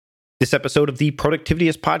This episode of the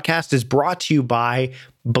Productivityist podcast is brought to you by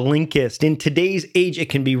Blinkist. In today's age, it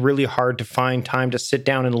can be really hard to find time to sit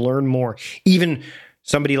down and learn more. Even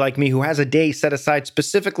somebody like me who has a day set aside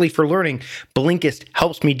specifically for learning, Blinkist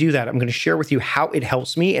helps me do that. I'm going to share with you how it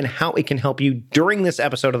helps me and how it can help you during this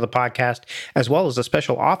episode of the podcast, as well as a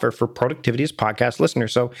special offer for Productivityist podcast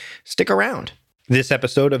listeners. So stick around. This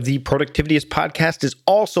episode of the Productivityist podcast is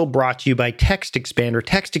also brought to you by Text Expander.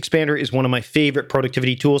 Text Expander is one of my favorite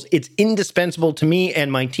productivity tools. It's indispensable to me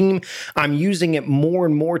and my team. I'm using it more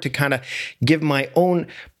and more to kind of give my own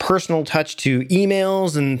personal touch to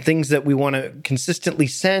emails and things that we want to consistently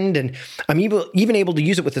send. And I'm even able to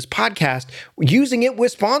use it with this podcast, using it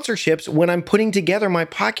with sponsorships when I'm putting together my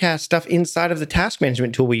podcast stuff inside of the task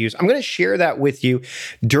management tool we use. I'm going to share that with you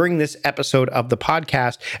during this episode of the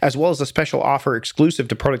podcast, as well as a special offer exclusive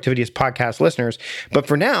to Productivityist podcast listeners. But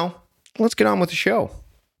for now, let's get on with the show.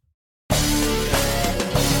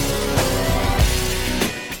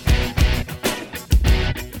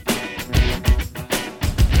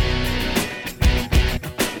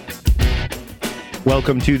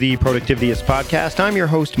 Welcome to the Productivityist podcast. I'm your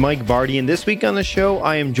host, Mike Vardy, and this week on the show,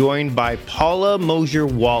 I am joined by Paula Mosher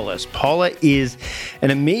Wallace. Paula is an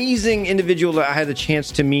amazing individual that I had the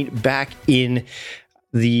chance to meet back in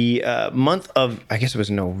the month of, I guess it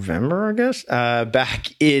was November,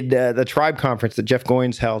 back in the Tribe Conference that Jeff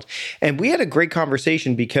Goins held. And we had a great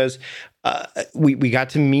conversation because we got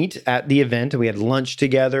to meet at the event, and we had lunch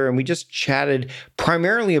together, and we just chatted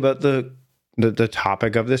primarily about the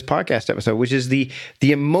topic of this podcast episode, which is the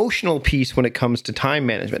emotional piece when it comes to time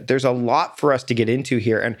management. There's a lot for us to get into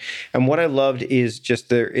here. And what I loved is just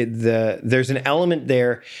there's an element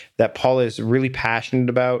there that Paula is really passionate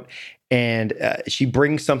about. And she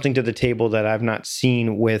brings something to the table that I've not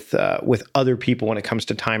seen with other people when it comes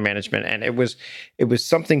to time management. And it was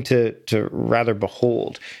something to rather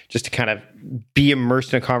behold, just to kind of be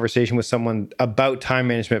immersed in a conversation with someone about time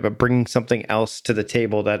management, but bringing something else to the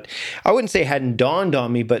table that I wouldn't say hadn't dawned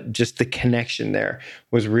on me, but just the connection there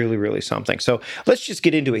was really, really something. So let's just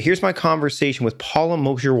get into it. Here's my conversation with Paula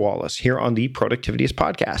Mosher Wallace here on the Productivityist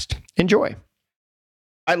podcast. Enjoy.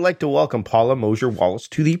 I'd like to welcome Paula Mosher Wallace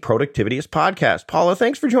to the Productivityist podcast. Paula,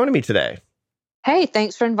 thanks for joining me today. Hey,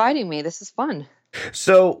 thanks for inviting me. This is fun.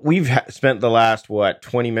 So we've spent the last,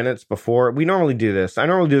 20 minutes before. We normally do this. I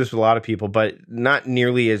normally do this with a lot of people, but not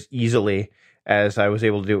nearly as easily as I was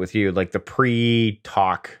able to do it with you, like the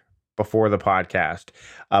pre-talk before the podcast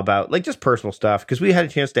about like just personal stuff, because we had a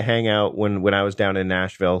chance to hang out when I was down in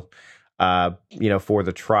Nashville, for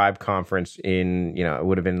the Tribe Conference in, it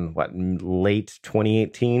would have been late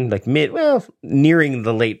 2018, nearing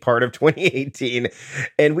the late part of 2018.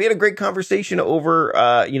 And we had a great conversation over,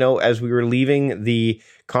 as we were leaving the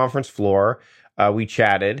conference floor, we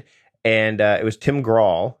chatted, and it was Tim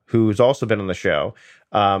Grawl, who's also been on the show.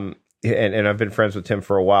 And I've been friends with Tim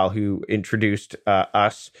for a while, who introduced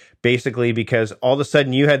us basically because all of a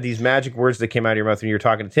sudden you had these magic words that came out of your mouth when you were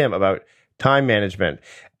talking to Tim about time management.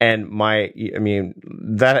 And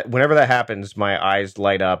whenever that happens, my eyes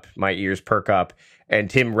light up, my ears perk up, and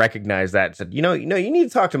Tim recognized that and said, you need to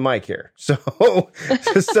talk to Mike here. So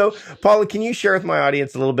Paula, can you share with my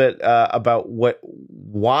audience a little bit about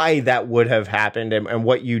why that would have happened and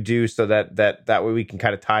what you do so that way we can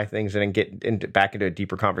kind of tie things in and get back into a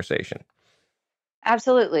deeper conversation?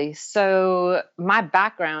 Absolutely. So my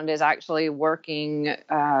background is actually working,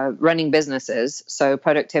 running businesses. So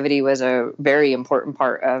productivity was a very important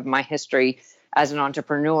part of my history as an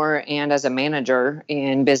entrepreneur and as a manager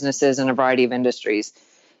in businesses in a variety of industries.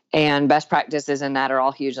 And best practices in that are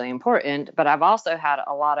all hugely important. But I've also had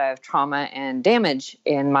a lot of trauma and damage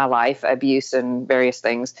in my life, abuse and various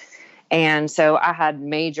things. And so I had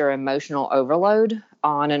major emotional overload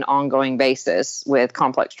on an ongoing basis with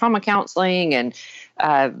complex trauma counseling and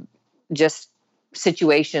just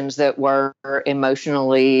situations that were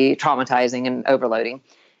emotionally traumatizing and overloading.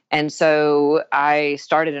 And so I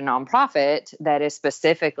started a nonprofit that is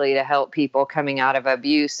specifically to help people coming out of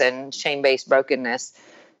abuse and shame-based brokenness,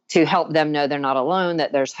 to help them know they're not alone,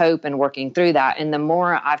 that there's hope in working through that. And the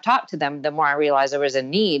more I've talked to them, the more I realized there was a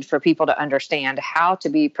need for people to understand how to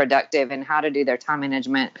be productive and how to do their time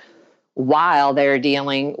management while they're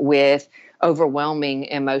dealing with overwhelming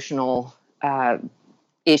emotional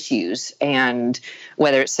issues. And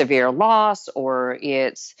whether it's severe loss or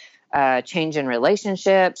it's change in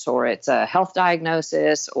relationships or it's a health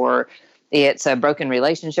diagnosis or it's a broken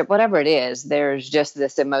relationship, whatever it is, there's just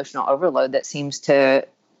this emotional overload that seems to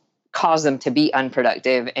cause them to be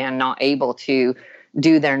unproductive and not able to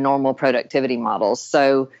do their normal productivity models.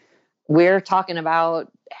 So we're talking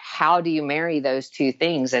about how do you marry those two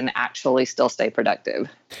things and actually still stay productive.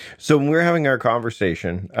 So when we were having our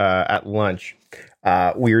conversation at lunch,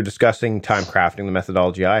 we were discussing time crafting, the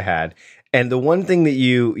methodology I had. And the one thing that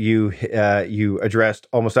you addressed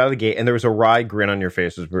almost out of the gate, and there was a wry grin on your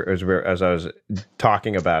face as I was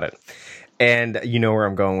talking about it. And you know where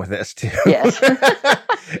I'm going with this too. Yes.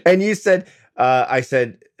 And you said, I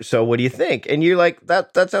said, so what do you think? And you're like,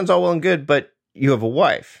 that sounds all well and good, but you have a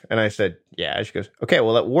wife. And I said, yeah. She goes, okay,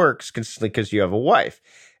 well, that works consistently because you have a wife.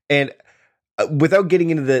 And without getting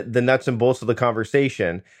into the nuts and bolts of the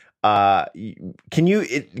conversation, can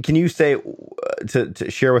you say to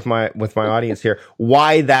share with my audience here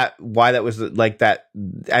why that was like that,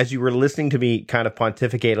 as you were listening to me kind of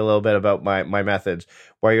pontificate a little bit about my methods,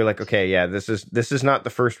 why you're like, okay, yeah, this is not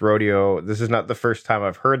the first rodeo, this is not the first time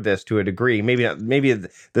I've heard this to a degree, maybe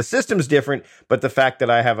the system's different, but the fact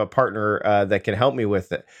that I have a partner that can help me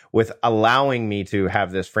with it, with allowing me to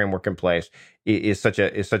have this framework in place is such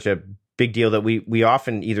a big deal that we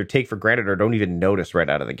often either take for granted or don't even notice right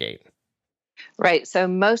out of the gate. Right. So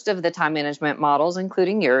most of the time management models,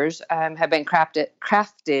 including yours, have been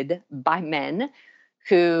crafted by men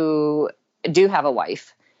who do have a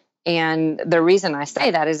wife. And the reason I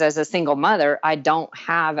say that is, as a single mother, I don't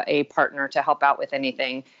have a partner to help out with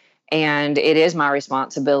anything. And it is my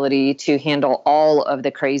responsibility to handle all of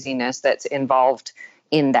the craziness that's involved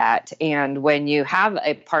in that. And when you have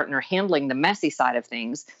a partner handling the messy side of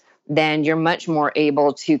things, then you're much more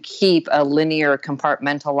able to keep a linear,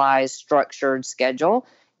 compartmentalized, structured schedule.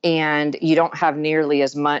 And you don't have nearly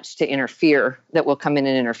as much to interfere that will come in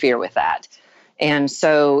and interfere with that. And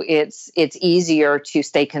so it's easier to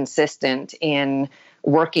stay consistent in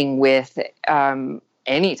working with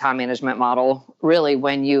any time management model, really,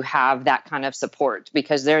 when you have that kind of support,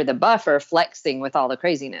 because they're the buffer flexing with all the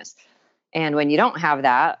craziness. And when you don't have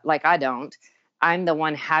that, like I don't, I'm the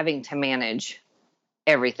one having to manage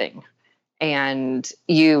everything. And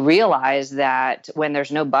you realize that when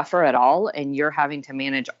there's no buffer at all and you're having to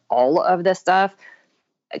manage all of this stuff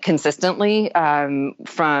consistently,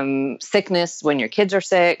 from sickness when your kids are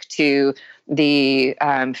sick, to the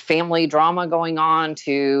family drama going on,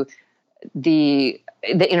 to the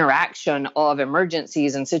interaction of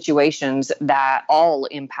emergencies and situations that all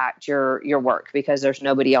impact your work because there's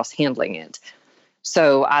nobody else handling it.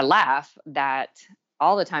 So I laugh that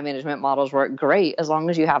all the time management models work great as long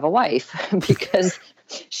as you have a wife, because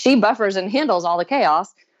she buffers and handles all the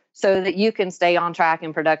chaos so that you can stay on track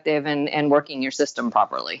and productive and working your system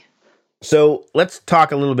properly. So let's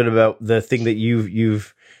talk a little bit about the thing that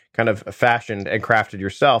you've kind of fashioned and crafted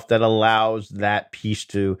yourself that allows that piece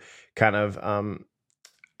to kind of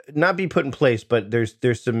not be put in place, but there's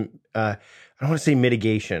some I don't want to say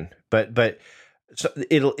mitigation, but so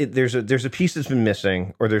there's a piece that's been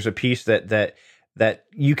missing, or there's a piece that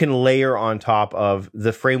you can layer on top of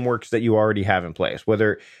the frameworks that you already have in place.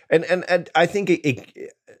 Whether and I think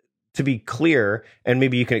it to be clear, and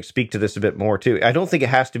maybe you can speak to this a bit more too. I don't think it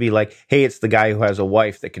has to be like, hey, it's the guy who has a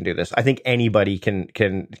wife that can do this. I think anybody can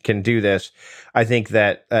do this. I think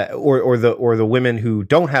that or the women who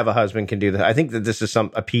don't have a husband can do this. I think that this is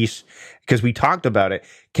a piece, because we talked about it,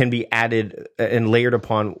 can be added and layered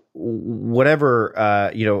upon whatever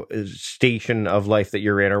station of life that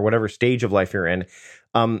you're in, or whatever stage of life you're in.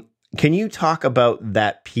 Can you talk about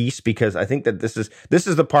that piece? Because I think that this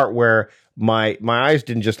is the part where my eyes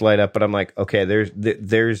didn't just light up, but I'm like, okay,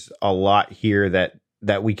 there's a lot here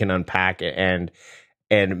that we can unpack and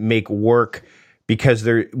make work, because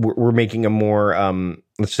we're making a more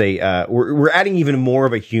let's say we're adding even more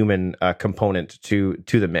of a human component to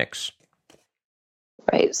the mix.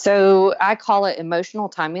 Right. So I call it emotional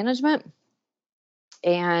time management,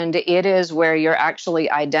 and it is where you're actually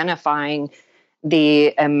identifying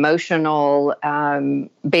the emotional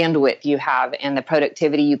bandwidth you have and the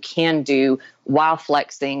productivity you can do while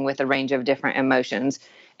flexing with a range of different emotions.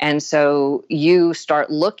 And so you start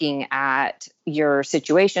looking at your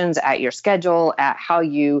situations, at your schedule, at how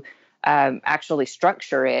you actually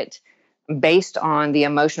structure it based on the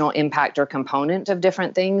emotional impact or component of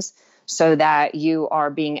different things, so that you are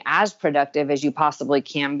being as productive as you possibly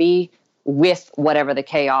can be with whatever the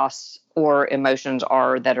chaos or emotions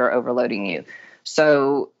are that are overloading you.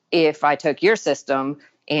 So if I took your system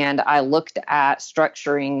and I looked at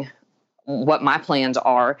structuring what my plans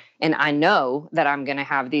are, and I know that I'm going to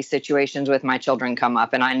have these situations with my children come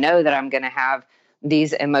up, and I know that I'm going to have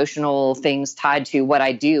these emotional things tied to what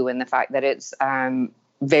I do, and the fact that it's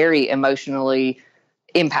very emotionally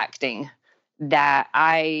impacting, that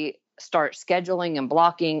I start scheduling and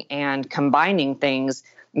blocking and combining things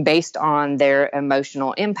based on their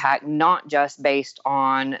emotional impact, not just based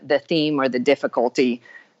on the theme or the difficulty.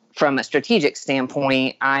 From a strategic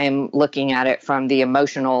standpoint, I'm looking at it from the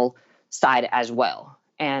emotional side as well.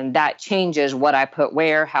 And that changes what I put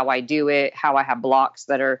where, how I do it, how I have blocks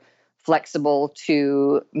that are flexible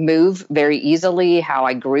to move very easily, how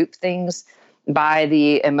I group things by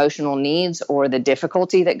the emotional needs or the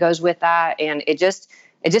difficulty that goes with that. And it just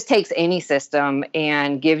takes any system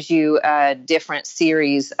and gives you a different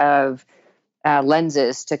series of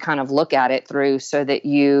lenses to kind of look at it through, so that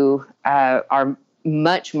you are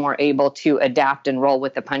much more able to adapt and roll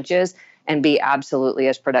with the punches and be absolutely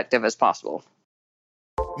as productive as possible.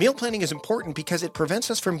 Meal planning is important because it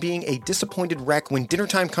prevents us from being a disappointed wreck when dinner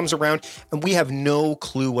time comes around and we have no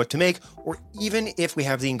clue what to make, or even if we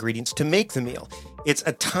have the ingredients to make the meal. It's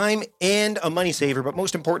a time and a money saver, but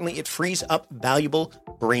most importantly, it frees up valuable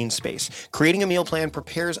brain space. Creating a meal plan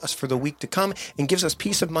prepares us for the week to come and gives us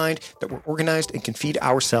peace of mind that we're organized and can feed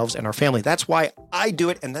ourselves and our family. That's why I do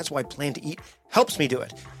it, and that's why Plan to Eat helps me do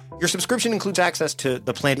it. Your subscription includes access to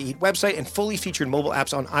the Plan to Eat website and fully featured mobile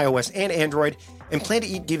apps on iOS and Android. And Plan to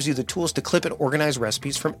Eat gives you the tools to clip and organize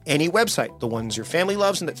recipes from any website, the ones your family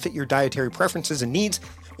loves and that fit your dietary preferences and needs.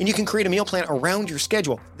 And you can create a meal plan around your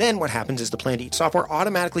schedule. Then what happens is the Plan to Eat software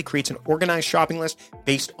automatically creates an organized shopping list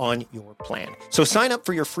based on your plan. So sign up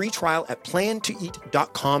for your free trial at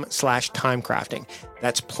plantoeat.com/timecrafting.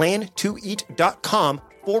 That's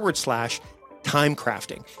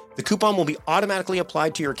plantoeat.com/timecrafting. The coupon will be automatically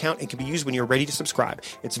applied to your account and can be used when you're ready to subscribe.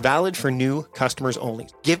 It's valid for new customers only.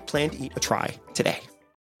 Give Plan to Eat a try today.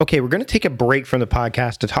 Okay, we're going to take a break from the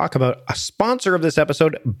podcast to talk about a sponsor of this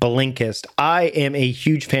episode, Blinkist. I am a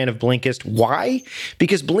huge fan of Blinkist. Why?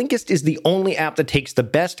 Because Blinkist is the only app that takes the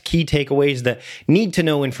best key takeaways, the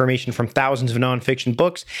need-to-know information from thousands of nonfiction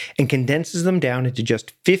books, and condenses them down into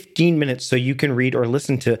just 15 minutes so you can read or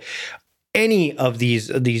listen to any of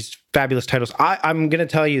these fabulous titles. I'm going to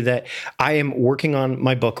tell you that I am working on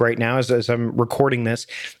my book right now as I'm recording this,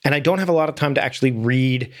 and I don't have a lot of time to actually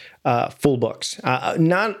read full books.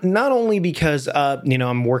 Not only because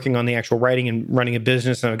I'm working on the actual writing and running a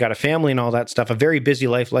business, and I've got a family and all that stuff, a very busy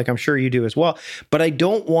life, like I'm sure you do as well. But I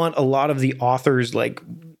don't want a lot of the authors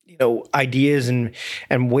ideas and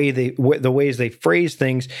the ways they phrase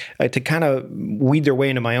things to kind of weed their way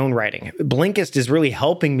into my own writing. Blinkist is really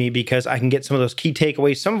helping me because I can get some of those key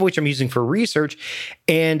takeaways, some of which I'm using for research,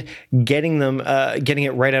 and getting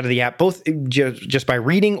it right out of the app, both just by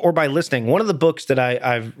reading or by listening. One of the books that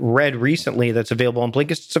I've read recently that's available on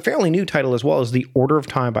Blinkist, it's a fairly new title as well, is The Order of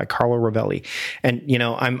Time by Carlo Rovelli. And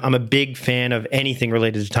I'm a big fan of anything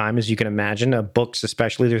related to time, as you can imagine, books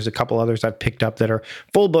especially. There's a couple others I've picked up that are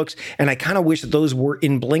full books, and I kind of wish that those were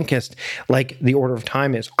in Blinkist like The Order of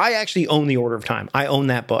Time is. I actually own The Order of Time. I own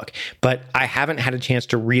that book, but I haven't had a chance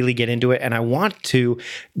to really get into it, and I want to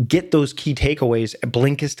get those key takeaways.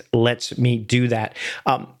 Blinkist lets me do that.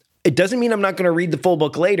 It doesn't mean I'm not going to read the full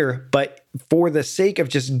book later, but for the sake of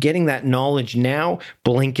just getting that knowledge now,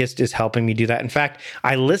 Blinkist is helping me do that. In fact,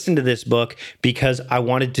 I listened to this book because I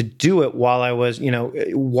wanted to do it while I was,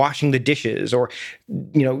 washing the dishes or,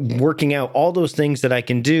 working out, all those things that I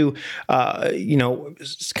can do,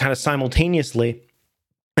 kind of simultaneously.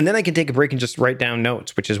 And then I can take a break and just write down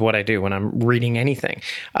notes, which is what I do when I'm reading anything.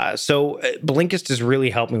 So Blinkist has really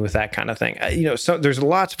helped me with that kind of thing. So there's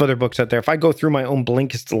lots of other books out there. If I go through my own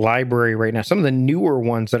Blinkist library right now, some of the newer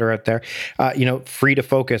ones that are out there, Free to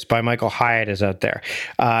Focus by Michael Hyatt is out there.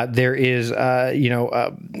 There is,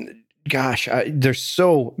 there's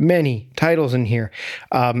so many titles in here.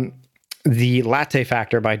 The Latte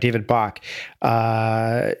Factor by David Bach.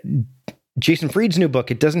 Jason Fried's new book,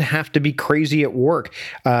 It Doesn't Have to Be Crazy at Work.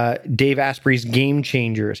 Dave Asprey's Game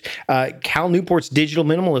Changers. Cal Newport's Digital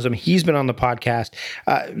Minimalism. He's been on the podcast.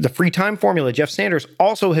 The Free Time Formula. Jeff Sanders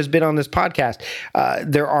also has been on this podcast.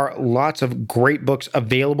 There are lots of great books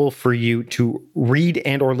available for you to read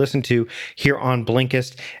and or listen to here on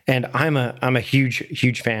Blinkist. And I'm a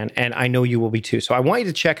huge fan, and I know you will be too. So I want you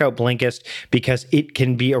to check out Blinkist because it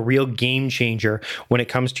can be a real game changer when it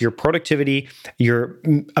comes to your productivity, your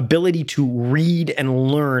ability to read and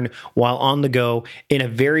learn while on the go in a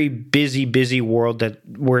very busy world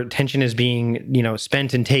where attention is being,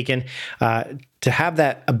 spent and taken. To have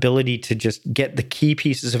that ability to just get the key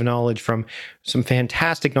pieces of knowledge from some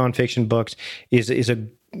fantastic nonfiction books is a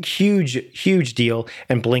huge deal,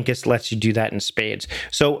 and Blinkist lets you do that in spades.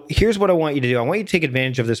 So here's what I want you to do. I want you to take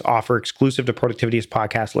advantage of this offer exclusive to Productivityist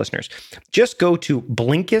podcast listeners. Just go to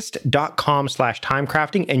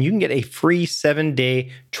Blinkist.com/timecrafting and you can get a free 7-day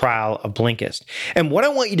trial of Blinkist. And what I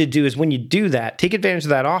want you to do is when you do that, take advantage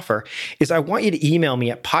of that offer, is I want you to email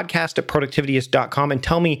me at podcast@productivityist.com and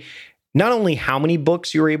tell me not only how many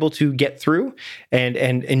books you're able to get through and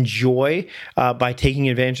enjoy by taking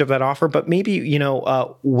advantage of that offer, but maybe,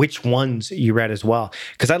 which ones you read as well,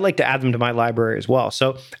 because I'd like to add them to my library as well.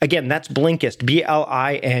 So again, that's Blinkist,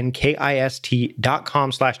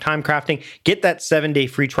 Blinkist.com/timecrafting. Get that 7-day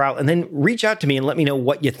free trial and then reach out to me and let me know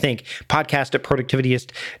what you think.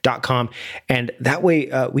 Podcast@productivityist.com. And that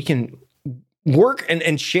way we can work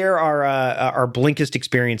and share our Blinkist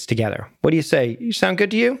experience together. What do you say? You sound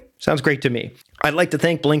good to you? Sounds great to me. I'd like to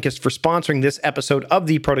thank Blinkist for sponsoring this episode of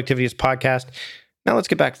the Productivityist podcast. Now let's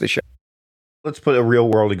get back to the show. Let's put a real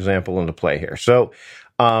world example into play here. So,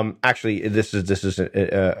 actually, this is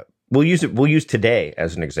we'll use today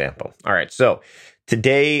as an example. All right. So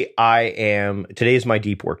today is my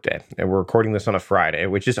deep work day, and we're recording this on a Friday,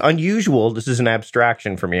 which is unusual. This is an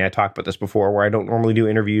abstraction for me. I talked about this before, where I don't normally do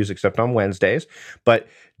interviews except on Wednesdays, but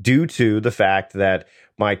due to the fact that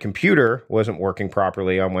my computer wasn't working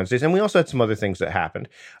properly on Wednesdays, and we also had some other things that happened,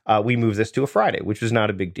 we moved this to a Friday, which was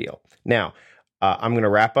not a big deal. Now, I'm going to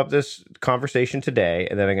wrap up this conversation today,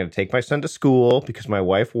 and then I'm going to take my son to school because my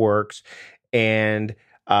wife works, and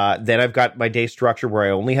then I've got my day structure where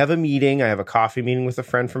I only have a meeting. I have a coffee meeting with a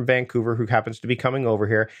friend from Vancouver who happens to be coming over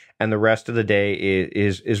here, and the rest of the day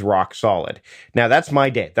is rock solid. Now, that's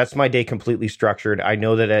my day. That's my day completely structured. I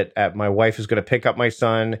know that my wife is going to pick up my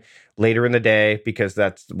son later in the day because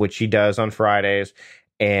that's what she does on Fridays,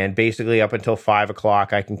 and basically up until 5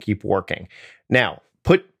 o'clock, I can keep working. Now,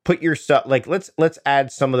 put your stuff, like, let's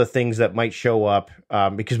add some of the things that might show up,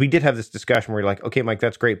 because we did have this discussion where you're like, okay, Mike,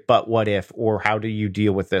 that's great, but what if, or how do you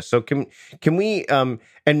deal with this? So can we, and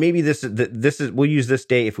maybe this is, we'll use this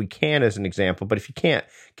day if we can as an example, but if you can't,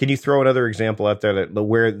 can you throw another example out there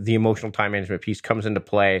where the emotional time management piece comes into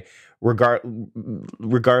play,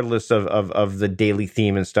 regardless of the daily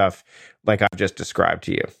theme and stuff like I've just described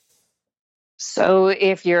to you? So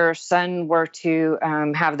if your son were to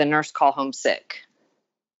have the nurse call home sick,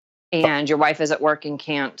 and your wife is at work and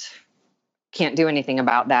can't do anything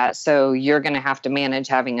about that, so you're going to have to manage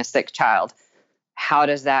having a sick child. How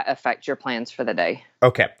does that affect your plans for the day?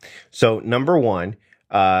 Okay, so number one,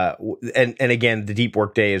 and again, the deep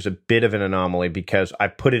work day is a bit of an anomaly because I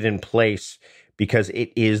put it in place because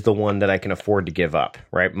it is the one that I can afford to give up,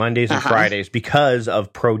 right? Mondays and Fridays because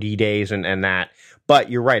of Pro D days and that. But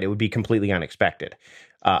you're right, it would be completely unexpected.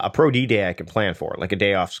 A Pro D day I can plan for, like a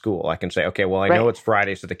day off school. I can say, okay, well, I know it's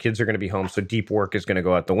Friday, so the kids are going to be home, so deep work is going to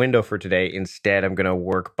go out the window for today. Instead, I'm going to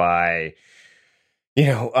work by,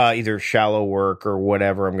 either shallow work or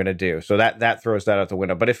whatever I'm going to do. So that throws that out the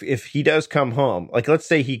window. But if he does come home, like let's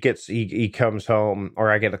say he comes home,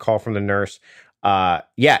 or I get a call from the nurse,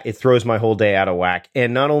 it throws my whole day out of whack.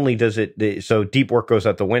 And not only does so deep work goes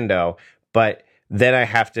out the window, but then I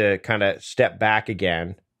have to kind of step back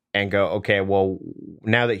again and go, okay, well,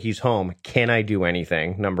 now that he's home, can I do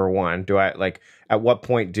anything? Number one, at what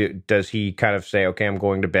point does he kind of say, okay, I'm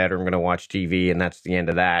going to bed, or I'm going to watch TV, and that's the end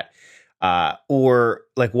of that? Or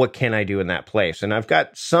like, what can I do in that place? And I've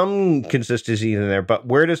got some consistency in there, but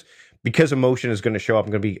because emotion is going to show up,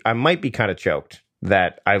 I might be kind of choked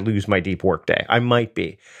that I lose my deep work day. I might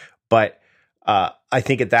be, but I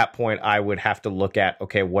think at that point I would have to look at,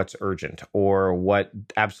 okay, what's urgent or what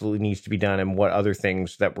absolutely needs to be done, and what other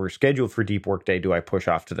things that were scheduled for deep work day do I push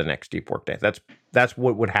off to the next deep work day? That's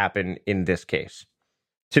what would happen in this case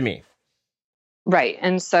to me. Right.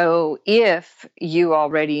 And so if you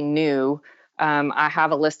already knew, I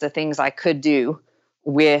have a list of things I could do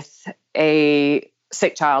with a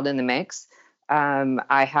sick child in the mix.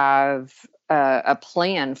 I have a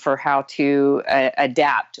plan for how to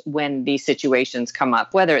adapt when these situations come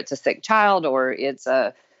up, whether it's a sick child or it's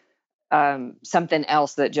something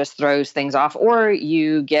else that just throws things off, or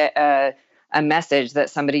you get a message that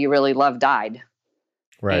somebody you really love died.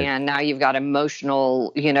 Right. And now you've got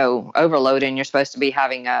emotional, overload, and you're supposed to be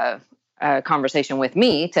having a conversation with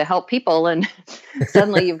me to help people. And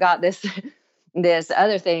suddenly you've got this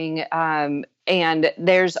other thing. And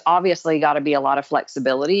there's obviously got to be a lot of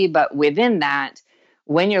flexibility, but within that,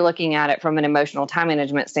 when you're looking at it from an emotional time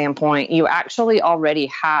management standpoint, you actually already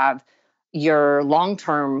have your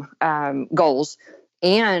long-term goals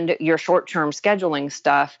and your short-term scheduling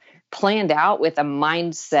stuff planned out with a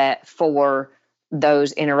mindset for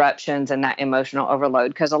those interruptions and that emotional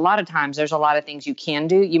overload. Because a lot of times there's a lot of things you can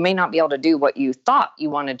do. You may not be able to do what you thought you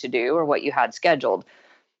wanted to do or what you had scheduled,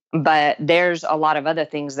 but there's a lot of other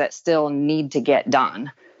things that still need to get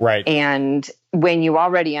done. Right. And when you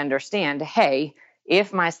already understand, hey,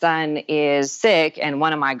 if my son is sick and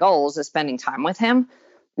one of my goals is spending time with him,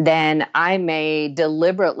 then I may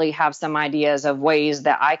deliberately have some ideas of ways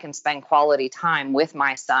that I can spend quality time with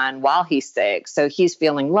my son while he's sick. So he's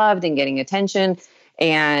feeling loved and getting attention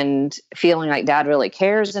and feeling like dad really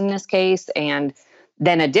cares in this case. And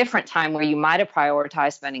then a different time where you might have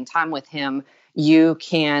prioritized spending time with him, you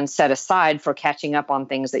can set aside for catching up on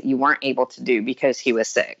things that you weren't able to do because he was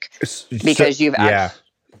sick. Because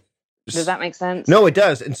does that make sense? No, it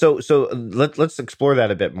does. And so let's explore that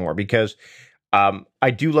a bit more, because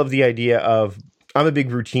I do love the idea of, I'm a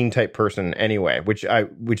big routine type person anyway, which I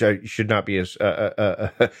should not be as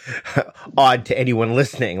odd to anyone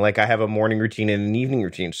listening. Like, I have a morning routine and an evening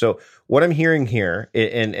routine. So what I'm hearing here,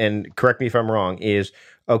 and correct me if I'm wrong, is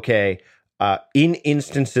okay. In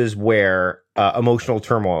instances where emotional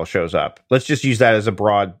turmoil shows up, let's just use that as a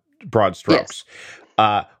broad strokes.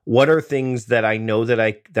 Yes. What are things that I know that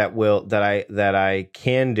I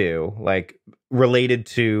can do, like related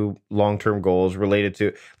to long-term goals, related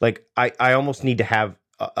to, like, I almost need to have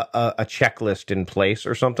a checklist in place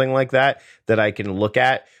or something like that I can look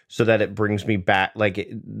at, so that it brings me back. Like,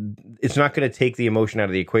 it's not going to take the emotion out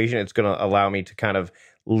of the equation. It's going to allow me to kind of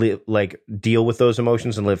deal with those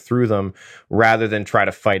emotions and live through them, rather than try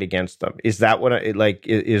to fight against them. Is that what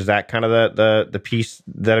is that kind of the piece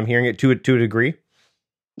that I'm hearing it to a degree?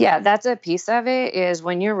 Yeah, that's a piece of it, is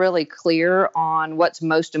when you're really clear on what's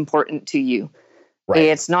most important to you. Right.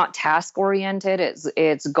 It's not task oriented.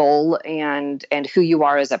 It's goal and who you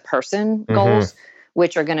are as a person goals,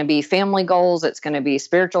 which are going to be family goals. It's going to be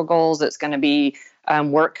spiritual goals. It's going to be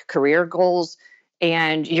work career goals.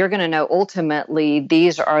 And you're going to know ultimately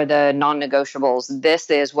these are the non-negotiables. This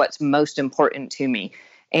is what's most important to me.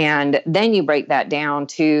 And then you break that down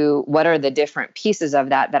to what are the different pieces of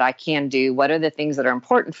that I can do? What are the things that are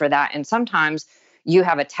important for that? And sometimes you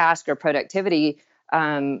have a task or productivity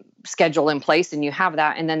schedule in place and you have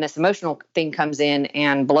that. And then this emotional thing comes in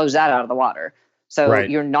and blows that out of the water. So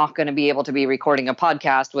You're not going to be able to be recording a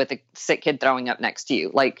podcast with a sick kid throwing up next to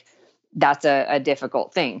you. Like, that's a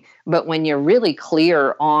difficult thing. But when you're really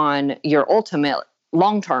clear on your ultimate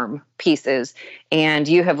long-term pieces and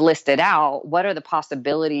you have listed out what are the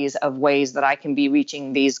possibilities of ways that I can be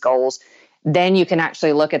reaching these goals, then you can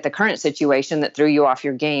actually look at the current situation that threw you off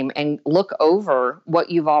your game and look over what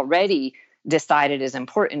you've already decided is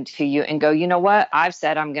important to you and go, you know what? I've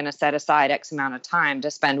said I'm going to set aside X amount of time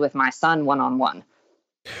to spend with my son one-on-one.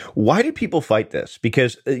 Why do people fight this?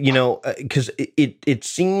 Because, it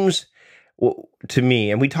seems to me,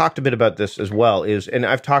 and we talked a bit about this as well, and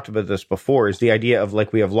I've talked about this before, is the idea of,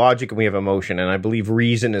 like, we have logic and we have emotion. And I believe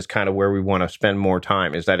reason is kind of where we want to spend more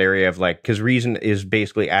time, is that area of, like, because reason is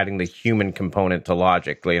basically adding the human component to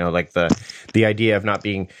logic, like the idea of not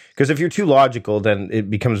being, because if you're too logical, then it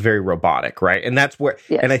becomes very robotic, right? And that's where,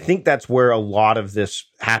 yes. And I think that's where a lot of this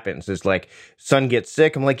happens, is like, son gets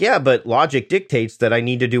sick. I'm like, yeah, but logic dictates that I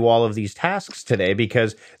need to do all of these tasks today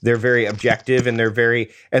because they're very objective and they're going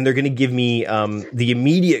to give me the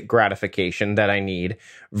immediate gratification that I need,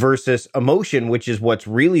 versus emotion, which is what's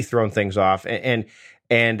really thrown things off. And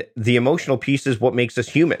the emotional piece is what makes us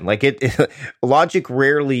human. Like, logic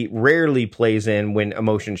rarely plays in when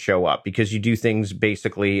emotions show up, because you do things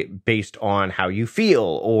basically based on how you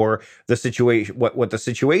feel or the situation, what the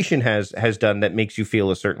situation has done that makes you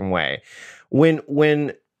feel a certain way. When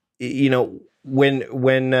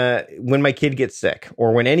my kid gets sick,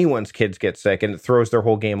 or when anyone's kids get sick, and it throws their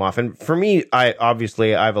whole game off. And for me, I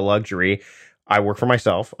have a luxury. I work for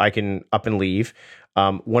myself. I can up and leave.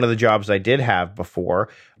 One of the jobs I did have before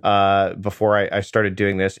I started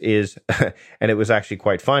doing this is, and it was actually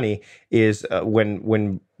quite funny, is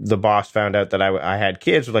when the boss found out that I had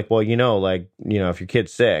kids, was like, well, if your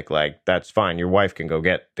kid's sick, like, that's fine. Your wife can go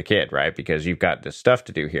get the kid, right? Because you've got this stuff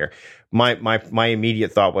to do here. My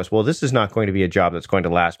immediate thought was, well, this is not going to be a job that's going to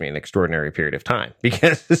last me an extraordinary period of time,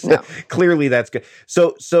 because clearly that's good.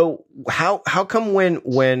 So how come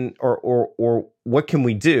when or what can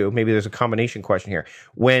we do? Maybe there's a combination question here.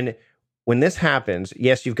 When this happens,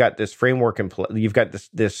 yes, you've got this framework in place. You've got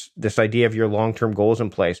this idea of your long-term goals in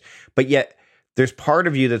place, but yet there's part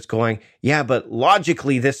of you that's going, yeah, but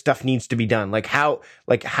logically this stuff needs to be done. How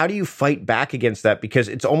do you fight back against that? Because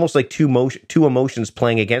it's almost like two emotions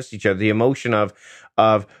playing against each other. The emotion of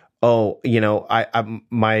my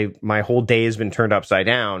whole day has been turned upside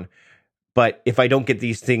down, But if I don't get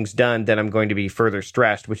these things done, then I'm going to be further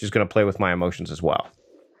stressed, which is going to play with my emotions as well.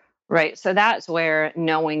 Right. So that's where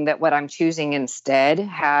knowing that what I'm choosing instead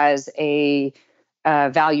has a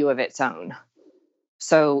value of its own.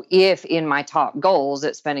 So if in my top goals,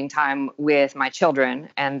 it's spending time with my children,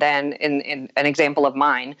 and then in an example of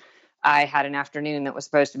mine, I had an afternoon that was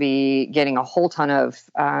supposed to be getting a whole ton of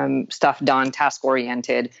stuff done, task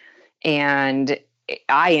oriented, and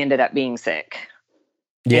I ended up being sick.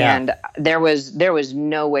 Yeah. And there was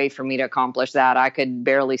no way for me to accomplish that. I could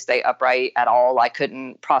barely stay upright at all. I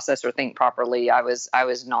couldn't process or think properly. I was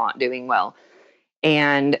not doing well.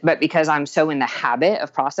 But because I'm so in the habit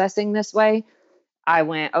of processing this way, I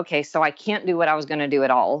went, okay, so I can't do what I was going to do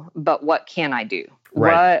at all, but what can I do?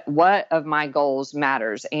 Right. What of my goals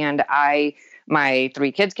matters? And my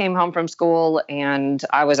 3 kids came home from school and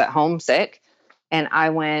I was at home sick, and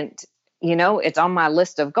I went, it's on my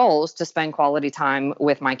list of goals to spend quality time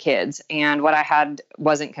with my kids. And what I had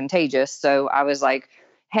wasn't contagious. So I was like,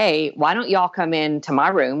 hey, why don't y'all come into my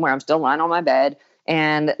room where I'm still lying on my bed,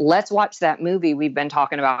 and let's watch that movie we've been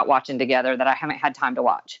talking about watching together that I haven't had time to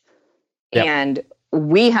watch. Yep. And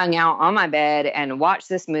we hung out on my bed and watched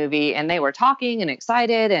this movie, and they were talking and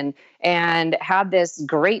excited and had this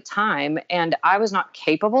great time. And I was not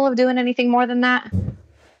capable of doing anything more than that.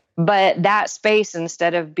 But that space,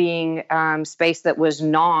 instead of being space that was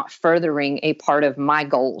not furthering a part of my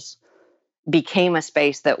goals, became a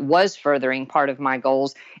space that was furthering part of my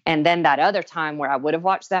goals. And then that other time where I would have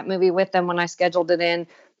watched that movie with them when I scheduled it in,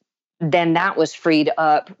 then that was freed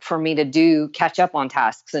up for me to catch up on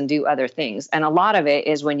tasks and do other things. And a lot of it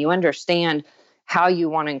is when you understand how you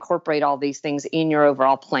want to incorporate all these things in your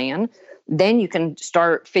overall plan, then you can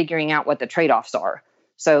start figuring out what the trade-offs are.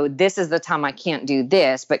 So this is the time I can't do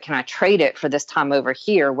this, but can I trade it for this time over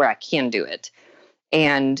here where I can do it?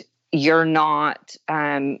 And you're not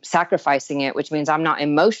sacrificing it, which means I'm not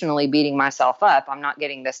emotionally beating myself up. I'm not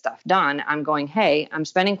getting this stuff done. I'm going, hey, I'm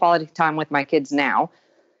spending quality time with my kids now.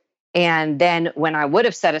 And then when I would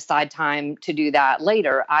have set aside time to do that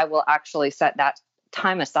later, I will actually set that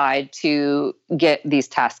time aside to get these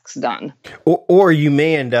tasks done. Or you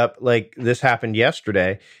may end up, like this happened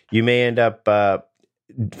yesterday, you may end up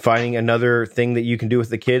finding another thing that you can do with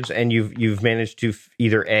the kids, and you've managed to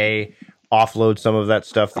either A, offload some of that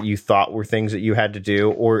stuff that you thought were things that you had to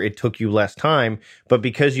do, or it took you less time. But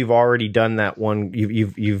because you've already done that one,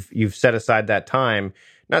 you've set aside that time.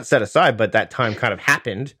 Not set aside, but that time kind of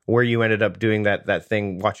happened where you ended up doing that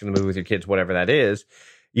thing, watching the movie with your kids, whatever that is.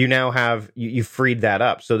 You now have you freed that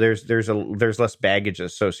up, so there's less baggage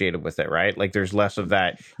associated with it, right? Like there's less of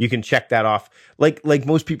that. You can check that off. Like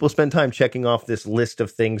most people spend time checking off this list of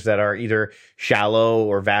things that are either shallow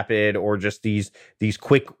or vapid or just these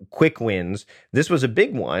quick wins. This was a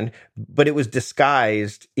big one, but it was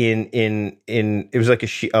disguised in it was like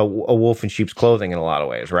a wolf in sheep's clothing in a lot of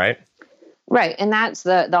ways, right? Right. And that's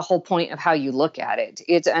the whole point of how you look at it.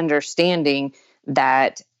 It's understanding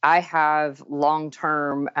that I have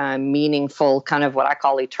long-term, meaningful, kind of what I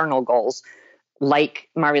call eternal goals, like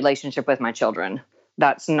my relationship with my children.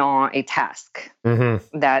 That's not a task.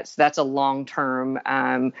 Mm-hmm. That's a long-term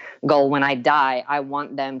goal. When I die, I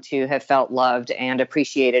want them to have felt loved and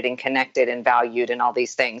appreciated and connected and valued and all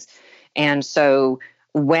these things. And so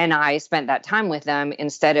when I spent that time with them,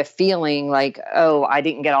 instead of feeling like, oh, I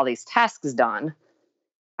didn't get all these tasks done,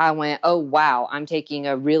 I went, oh, wow, I'm taking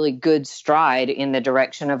a really good stride in the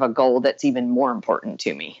direction of a goal that's even more important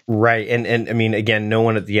to me. Right. And I mean, again, no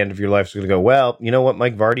one at the end of your life is going to go, well, you know what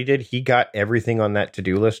Mike Vardy did? He got everything on that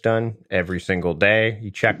to-do list done every single day. He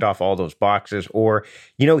checked off all those boxes, or,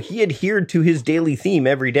 he adhered to his daily theme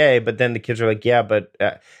every day. But then the kids are like, yeah, but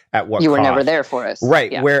at what you were cost? Never there for us.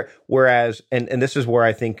 Right. Yeah. Whereas, and this is where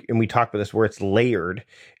I think, and we talked about this, where it's layered.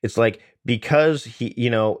 It's like, because he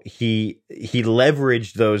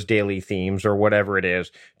leveraged those daily themes or whatever it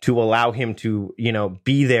is to allow him to,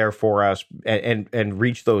 be there for us and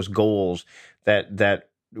reach those goals that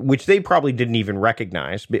which they probably didn't even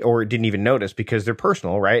recognize or didn't even notice because they're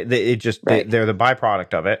personal, right? They're the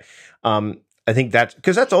byproduct of it. I think that's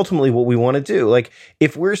because that's ultimately what we want to do. Like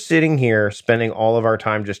if we're sitting here spending all of our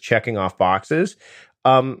time just checking off boxes,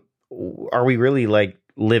 are we really like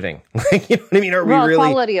living? Like, you know what I mean? Are we really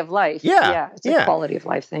quality of life? Yeah, it's a quality of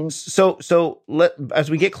life thing. So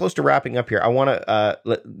as we get close to wrapping up here, I want to.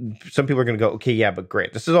 Some people are going to go, okay, yeah, but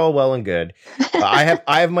great. This is all well and good. I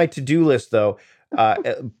have my to-do list though.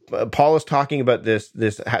 Paula's talking about this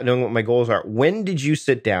knowing what my goals are. When did you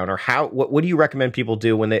sit down, or what do you recommend people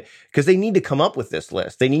do because they need to come up with this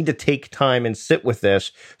list? They need to take time and sit with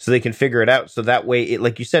this so they can figure it out. So that way,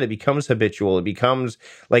 like you said, it becomes habitual. It becomes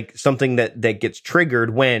like something that gets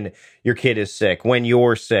triggered when your kid is sick, when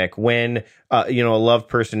you're sick, when, a loved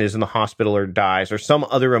person is in the hospital or dies, or some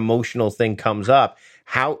other emotional thing comes up.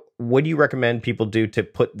 What do you recommend people do to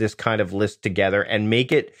put this kind of list together and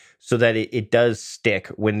make it so that it does stick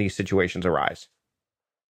when these situations arise?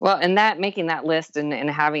 Well, and making that list and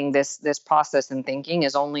having this process and thinking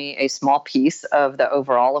is only a small piece of the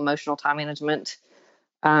overall emotional time management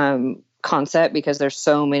concept, because there's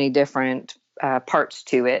so many different parts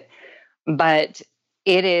to it. But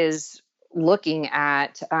it is looking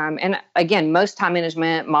at, and again, most time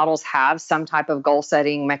management models have some type of goal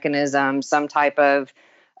setting mechanism, some type of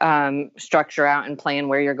structure out and plan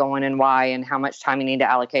where you're going and why and how much time you need to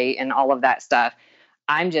allocate and all of that stuff.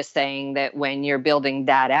 I'm just saying that when you're building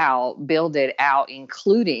that out, build it out,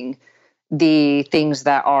 including the things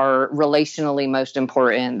that are relationally most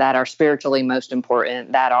important, that are spiritually most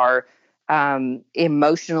important, that are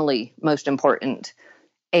emotionally most important,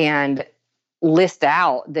 and list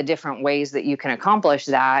out the different ways that you can accomplish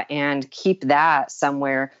that, and keep that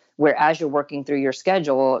somewhere where, as you're working through your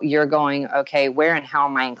schedule, you're going, okay, where and how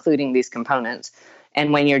am I including these components?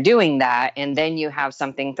 And when you're doing that, and then you have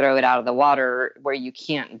something throw it out of the water where you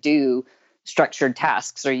can't do structured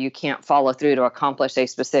tasks or you can't follow through to accomplish a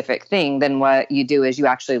specific thing, then what you do is you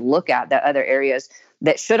actually look at the other areas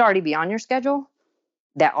that should already be on your schedule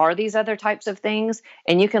that are these other types of things.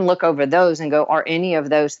 And you can look over those and go, are any of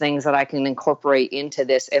those things that I can incorporate into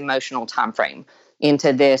this emotional time frame,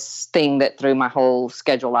 into this thing that threw my whole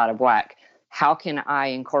schedule out of whack? How can I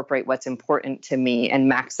incorporate what's important to me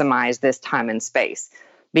and maximize this time and space?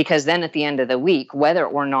 Because then at the end of the week, whether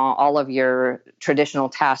or not all of your traditional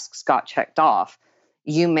tasks got checked off,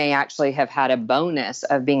 you may actually have had a bonus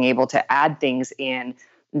of being able to add things in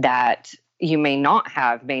that you may not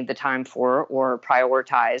have made the time for or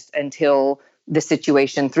prioritized until the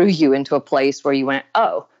situation threw you into a place where you went,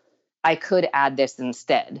 oh, I could add this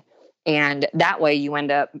instead. And that way you end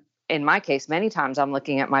up, in my case, many times I'm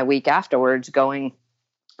looking at my week afterwards going,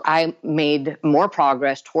 I made more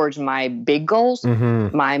progress towards my big goals,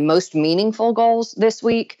 my most meaningful goals this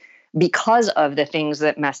week, because of the things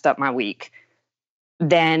that messed up my week,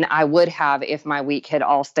 than I would have if my week had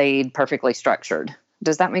all stayed perfectly structured.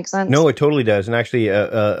 Does that make sense? No, it totally does. And actually,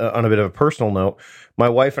 on a bit of a personal note, my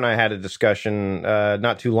wife and I had a discussion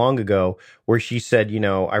not too long ago where she said,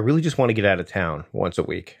 I really just want to get out of town once a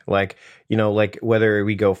week. Like whether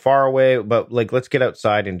we go far away, but let's get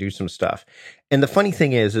outside and do some stuff. And the funny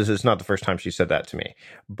thing is it's not the first time she said that to me.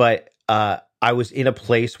 But I was in a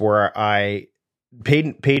place where I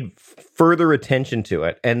paid further attention to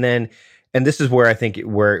it. And this is where I think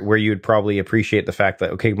where you would probably appreciate the fact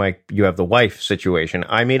that, okay, Mike, you have the wife situation.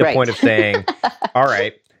 I made a point of saying, all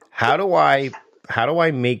right, how do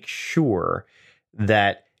I make sure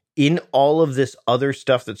that in all of this other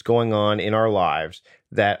stuff that's going on in our lives,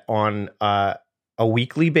 that on a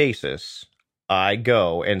weekly basis, I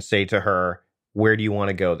go and say to her, where do you want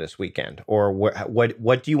to go this weekend? Or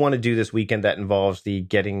what do you want to do this weekend that involves the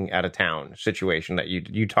getting out of town situation that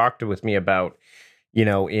you talked with me about,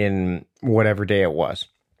 in whatever day it was.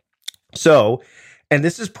 So, and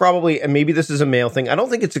this is probably, and maybe this is a male thing. I don't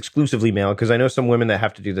think it's exclusively male, because I know some women that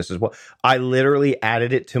have to do this as well. I literally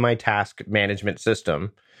added it to my task management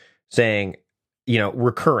system saying,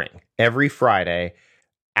 recurring every Friday,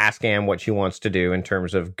 ask Ann what she wants to do in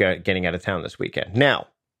terms of getting out of town this weekend. Now,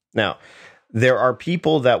 there are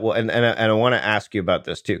people that will, and I want to ask you about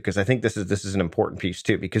this too, because I think this is an important piece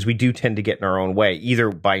too, because we do tend to get in our own way, either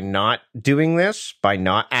by not doing this, by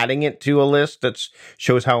not adding it to a list that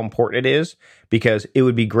shows how important it is, because it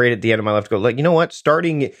would be great at the end of my life to go, you know what,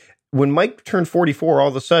 starting when Mike turned 44, all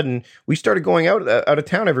of a sudden we started going out of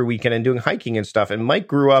town every weekend and doing hiking and stuff. And I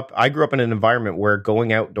grew up in an environment where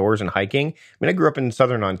going outdoors and hiking, I grew up in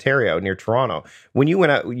southern Ontario near Toronto. When you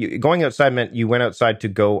went out, going outside meant you went outside to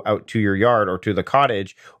go out to your yard or to the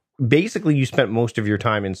cottage. Basically, you spent most of your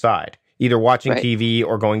time inside, either watching TV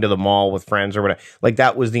or going to the mall with friends or whatever.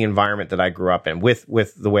 That was the environment that I grew up in with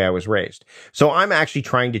the way I was raised. So I'm actually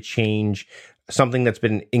trying to change something that's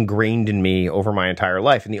been ingrained in me over my entire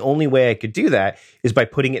life. And the only way I could do that is by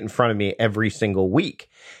putting it in front of me every single week.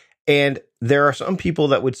 And there are some people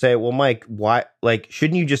that would say, well, Mike, why,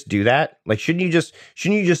 shouldn't you just do that? Shouldn't you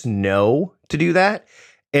just know to do that?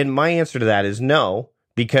 And my answer to that is no,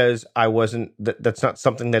 because that's not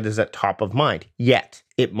something that is at top of mind yet.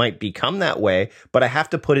 it might become that way, but I have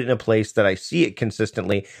to put it in a place that I see it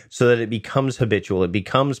consistently so that it becomes habitual. It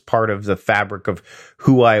becomes part of the fabric of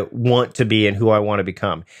who I want to be and who I want to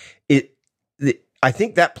become. I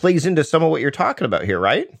think that plays into some of what you're talking about here,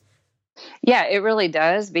 right? Yeah, it really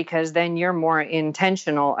does, because then you're more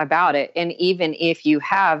intentional about it. And even if you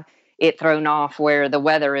have it thrown off where the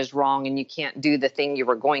weather is wrong and you can't do the thing you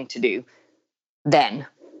were going to do, then you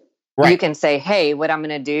Right. can say, hey, what I'm going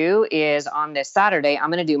to do is on this Saturday, I'm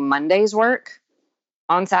going to do Monday's work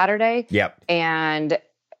on Saturday. Yep. And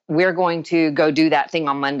we're going to go do that thing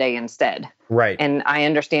on Monday instead. Right. And I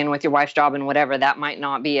understand with your wife's job and whatever, that might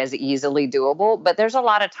not be as easily doable, but there's a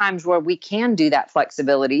lot of times where we can do that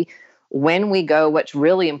flexibility when we go. What's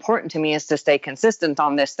really important to me is to stay consistent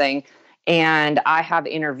on this thing. And I have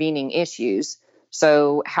intervening issues.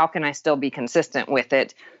 So how can I still be consistent with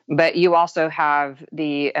it? But you also have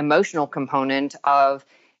the emotional component of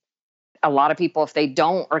a lot of people, if they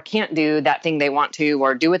don't or can't do that thing they want to,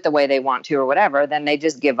 or do it the way they want to, or whatever, then they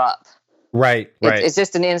just give up. Right. It's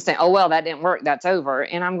just an instant, oh, well, that didn't work, that's over.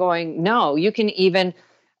 And I'm going, no, you can even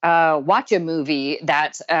watch a movie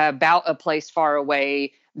that's about a place far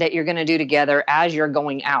away that you're going to do together as you're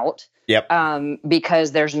going out. Yep.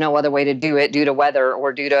 Because there's no other way to do it due to weather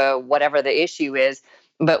or due to whatever the issue is.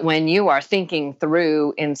 But when you are thinking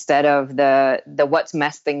through, instead of the what's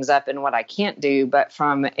messed things up and what I can't do, but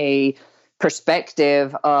from a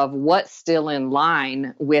perspective of what's still in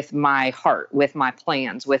line with my heart, with my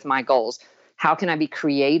plans, with my goals, how can I be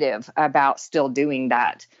creative about still doing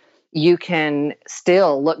that? You can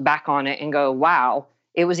still look back on it and go, wow,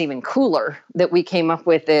 it was even cooler that we came up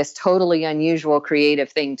with this totally unusual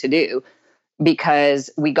creative thing to do because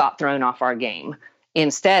we got thrown off our game,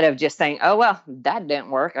 instead of just saying, oh, well, that didn't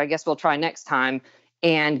work, I guess we'll try next time,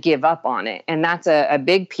 and give up on it. And that's a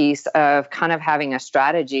big piece of kind of having a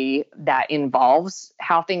strategy that involves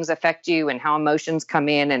how things affect you and how emotions come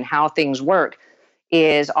in and how things work,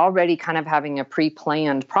 is already kind of having a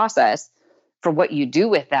pre-planned process for what you do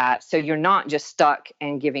with that. So you're not just stuck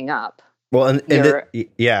and giving up. Well, and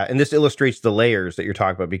this illustrates the layers that you're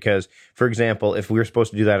talking about, because, for example, if we were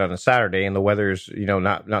supposed to do that on a Saturday and the weather's,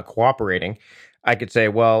 not cooperating, I could say,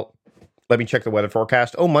 well, let me check the weather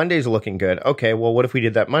forecast. Oh, Monday's looking good. Okay, well, what if we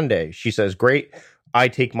did that Monday? She says, great. I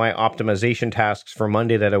take my optimization tasks for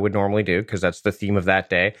Monday that I would normally do, because that's the theme of that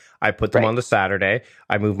day. I put them on the Saturday.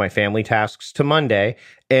 I move my family tasks to Monday.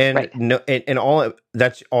 And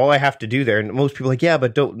that's all I have to do there. And most people are like, yeah,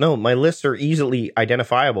 but don't know. My lists are easily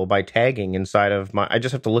identifiable by tagging inside of I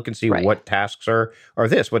just have to look and see what tasks are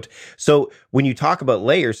this. So when you talk about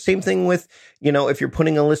layers, same thing with, if you're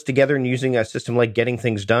putting a list together and using a system like Getting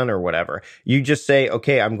Things Done or whatever, you just say,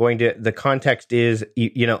 okay, the context is,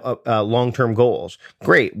 long-term goals.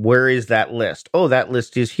 Great. Where is that list? Oh, that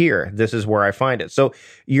list is here. This is where I find it. So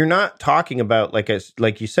you're not talking about,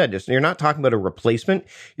 like you said, you're not talking about a replacement.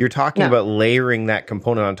 You're talking about layering that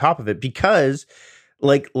component on top of it, because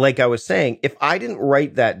like I was saying, if I didn't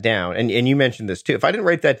write that down, and you mentioned this too, if I didn't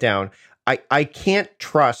write that down, I can't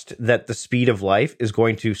trust that the speed of life is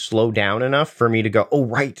going to slow down enough for me to go, oh,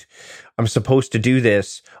 right, I'm supposed to do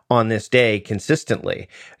this on this day consistently.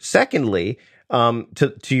 Secondly,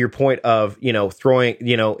 to your point of, throwing,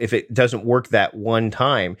 if it doesn't work that one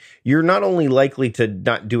time, you're not only likely to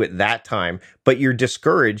not do it that time, but you're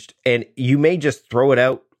discouraged, and you may just throw it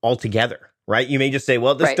out altogether, right? You may just say,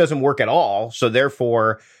 well, this doesn't work at all, so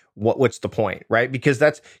therefore, what's the point, right? Because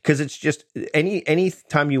it's just any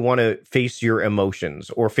time you want to face your emotions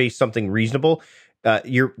or face something reasonable,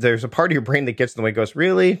 there's a part of your brain that gets in the way, goes,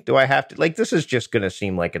 really? Do I have to, this is just going to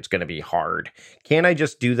seem like it's going to be hard. Can't I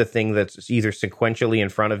just do the thing that's either sequentially in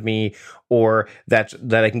front of me, or that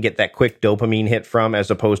I can get that quick dopamine hit from,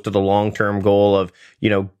 as opposed to the long-term goal of,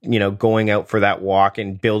 going out for that walk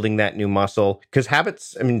and building that new muscle? Because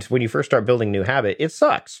habits, when you first start building new habit, it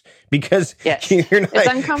sucks, because you're not, it's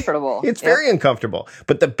uncomfortable. It's very uncomfortable.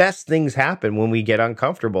 But the best things happen when we get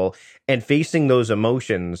uncomfortable, and facing those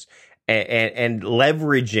emotions and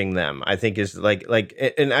leveraging them, I think, is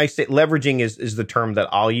and I say leveraging is the term that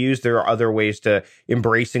I'll use. There are other ways to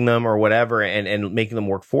embracing them or whatever, and making them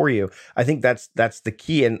work for you. I think that's the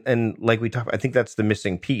key. And like we talked, I think that's the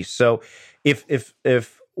missing piece. So if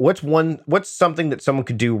what's something that someone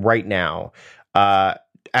could do right now, out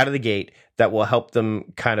of the gate, that will help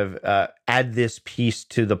them kind of add this piece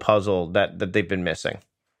to the puzzle that they've been missing?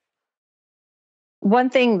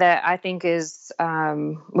 One thing that I think is,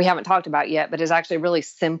 we haven't talked about yet, but is actually a really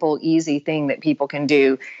simple, easy thing that people can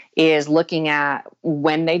do, is looking at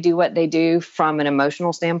when they do what they do from an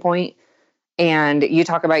emotional standpoint. And you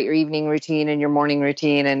talk about your evening routine and your morning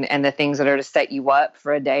routine and the things that are to set you up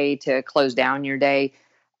for a day, to close down your day.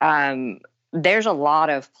 there's a lot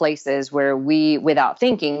of places where we, without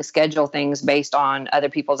thinking, schedule things based on other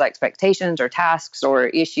people's expectations or tasks or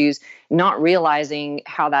issues, not realizing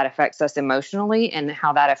how that affects us emotionally and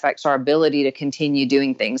how that affects our ability to continue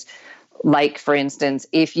doing things. Like, for instance,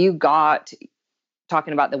 if you got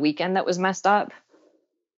talking about the weekend that was messed up,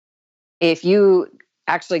 if you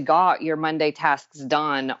actually got your Monday tasks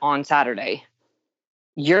done on Saturday,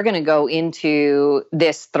 you're going to go into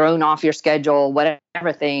this thrown off your schedule,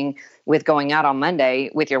 whatever thing with going out on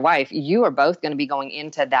Monday with your wife. You are both going to be going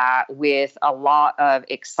into that with a lot of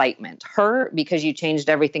excitement. Her, because you changed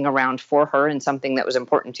everything around for her and something that was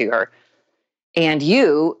important to her. And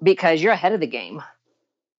you, because you're ahead of the game.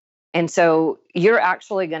 And so you're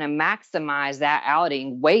actually going to maximize that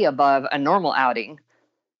outing way above a normal outing.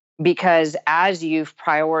 Because as you've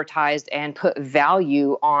prioritized and put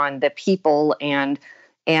value on the people and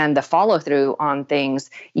the follow through on things,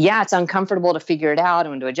 yeah, it's uncomfortable to figure it out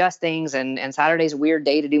and to adjust things. And Saturday's a weird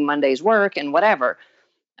day to do Monday's work and whatever.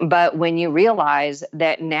 But when you realize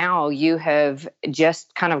that now you have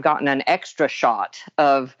just kind of gotten an extra shot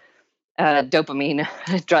of dopamine,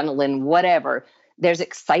 adrenaline, whatever, there's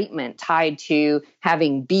excitement tied to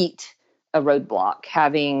having beat a roadblock,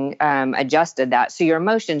 having adjusted that. So your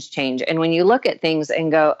emotions change. And when you look at things and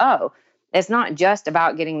go, oh, it's not just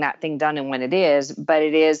about getting that thing done and when it is, but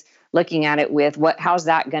it is looking at it with how's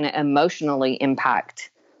that going to emotionally impact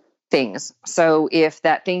things. So if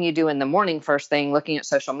that thing you do in the morning, first thing, looking at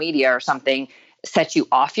social media or something, sets you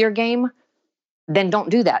off your game, then don't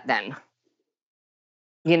do that then.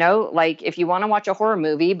 You know, like if you want to watch a horror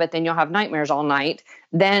movie, but then you'll have nightmares all night,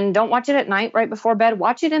 then don't watch it at night right before bed.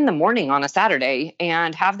 Watch it in the morning on a Saturday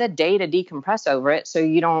and have the day to decompress over it so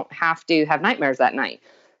you don't have to have nightmares that night.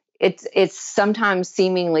 It's sometimes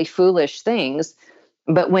seemingly foolish things,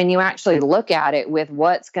 but when you actually look at it with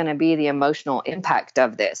what's going to be the emotional impact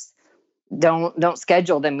of this, don't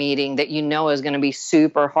schedule the meeting that you know is going to be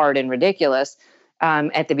super hard and ridiculous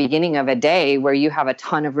at the beginning of a day where you have a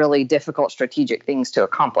ton of really difficult strategic things to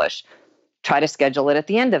accomplish. Try to schedule it at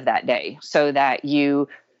the end of that day so that you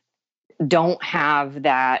don't have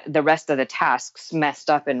the rest of the tasks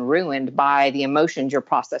messed up and ruined by the emotions you're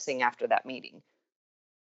processing after that meeting.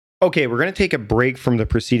 Okay, we're going to take a break from the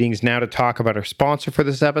proceedings now to talk about our sponsor for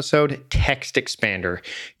this episode, Text Expander.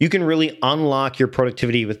 You can really unlock your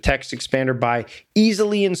productivity with Text Expander by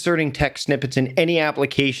easily inserting text snippets in any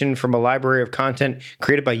application from a library of content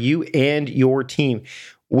created by you and your team.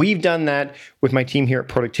 We've done that with my team here at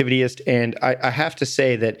Productivityist, and I have to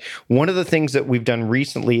say that one of the things that we've done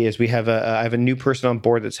recently is I have a new person on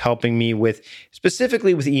board that's helping me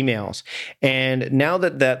specifically with emails. And now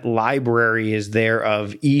that library is there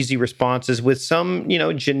of easy responses with some,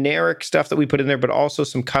 generic stuff that we put in there, but also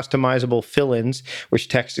some customizable fill-ins, which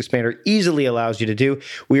Text Expander easily allows you to do,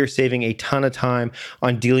 we are saving a ton of time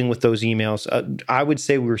on dealing with those emails. I would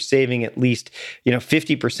say we're saving at least,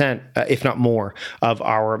 50%, if not more, of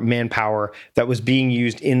our manpower that was being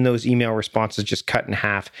used in those email responses, just cut in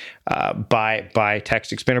half by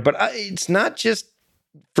Text Expander. But it's not just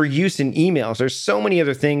for use in emails. There's so many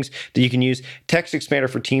other things that you can use. Text Expander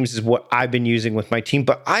for Teams is what I've been using with my team,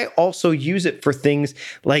 but I also use it for things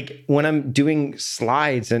like when I'm doing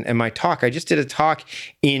slides and my talk. I just did a talk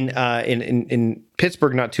in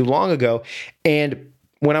Pittsburgh not too long ago, and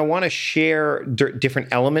when I want to share different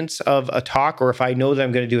elements of a talk, or if I know that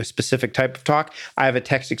I'm going to do a specific type of talk, I have a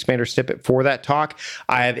Text Expander snippet for that talk.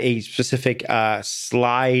 I have a specific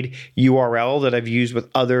slide URL that I've used with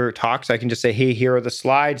other talks. I can just say, hey, here are the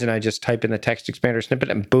slides, and I just type in the Text Expander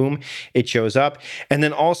snippet, and boom, it shows up. And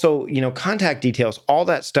then also, contact details, all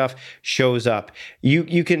that stuff shows up.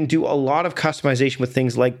 You can do a lot of customization with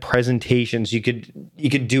things like presentations. You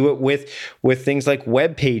could do it with things like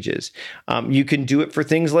web pages. You can do it for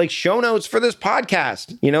things like show notes for this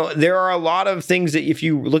podcast. There are a lot of things that if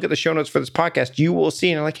you look at the show notes for this podcast, you will see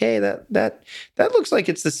and you're like, hey, that looks like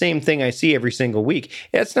it's the same thing I see every single week.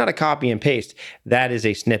 It's not a copy and paste. That is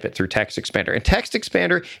a snippet through Text Expander. And Text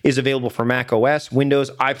Expander is available for Mac OS,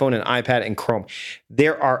 Windows, iPhone, and iPad, and Chrome.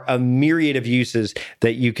 There are a myriad of uses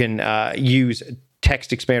that you can use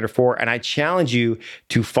Text Expander for, and I challenge you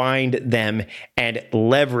to find them and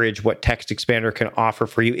leverage what Text Expander can offer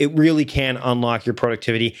for you. It really can unlock your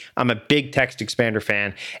productivity. I'm a big Text Expander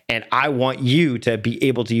fan, and I want you to be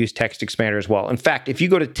able to use Text Expander as well. In fact, if you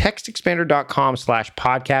go to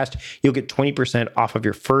textexpander.com/podcast, you'll get 20% off of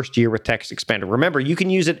your first year with Text Expander. Remember, you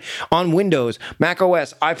can use it on Windows, Mac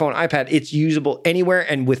OS, iPhone, iPad. It's usable anywhere,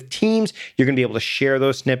 and with Teams, you're going to be able to share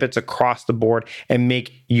those snippets across the board and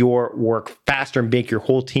make your work faster and make your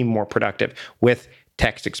whole team more productive with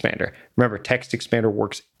Text Expander. Remember, Text Expander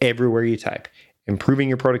works everywhere you type, improving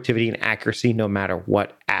your productivity and accuracy no matter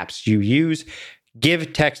what apps you use.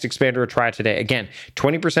 Give Text Expander a try today. Again,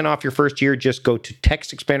 20% off your first year. Just go to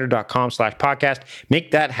textexpander.com/podcast.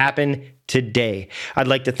 Make that happen today. I'd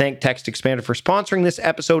like to thank Text Expander for sponsoring this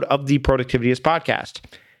episode of the Productivityist podcast.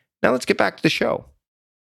 Now let's get back to the show.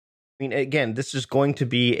 I mean, again, this is going to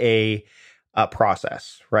be a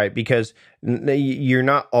process, right? Because you're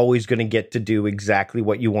not always going to get to do exactly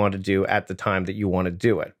what you want to do at the time that you want to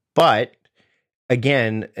do it. But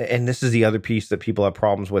again, and this is the other piece that people have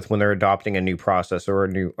problems with when they're adopting a new process or a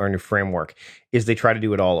new framework, is they try to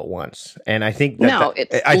do it all at once. And I think little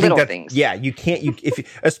things. Yeah, you can't.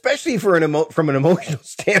 Especially from an emotional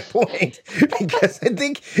standpoint, because I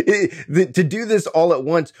think to do this all at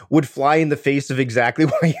once would fly in the face of exactly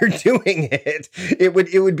why you're doing it. It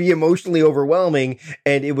would be emotionally overwhelming,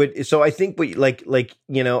 and it would. So I think,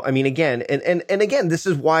 I mean, again, and again, this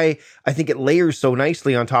is why I think it layers so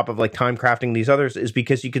nicely on top of like time crafting these others, is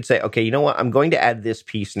because you could say, okay, you know what, I'm going to add this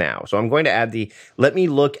piece now. So I'm going to add let me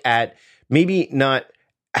look at. Maybe not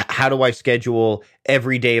how do I schedule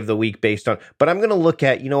every day of the week based on, but I'm going to look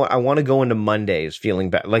at, you know what, I want to go into Mondays feeling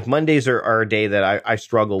better. Like Mondays are a day that I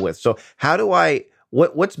struggle with. So how do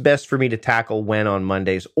what's best for me to tackle when on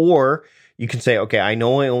Mondays? Or you can say, okay, I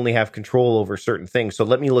know I only have control over certain things. So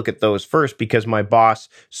let me look at those first, because my boss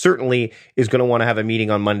certainly is going to want to have a meeting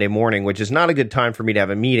on Monday morning, which is not a good time for me to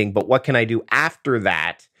have a meeting. But what can I do after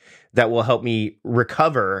that will help me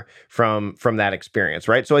recover from that experience,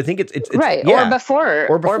 right? So I think it's right. Yeah.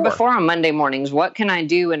 Or before on Monday mornings, what can I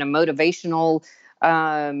do in a motivational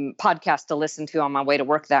podcast to listen to on my way to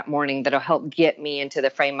work that morning that'll help get me into the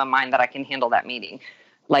frame of mind that I can handle that meeting?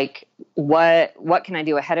 Like what can I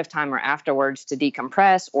do ahead of time or afterwards to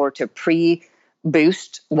decompress or to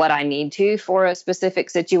boost what I need to for a specific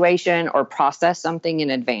situation or process something in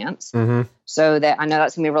advance. Mm-hmm. So that I know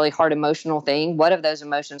that's gonna be a really hard emotional thing. What of those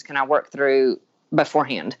emotions can I work through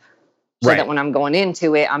beforehand? So that when I'm going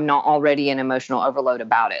into it, I'm not already in emotional overload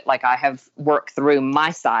about it. Like I have worked through my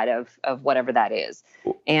side of whatever that is.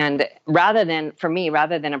 And rather than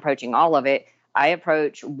approaching all of it, I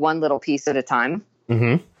approach one little piece at a time.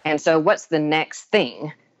 Mm-hmm. And so what's the next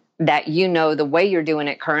thing that the way you're doing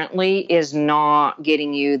it currently is not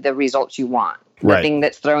getting you the results you want. The thing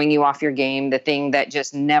that's throwing you off your game, the thing that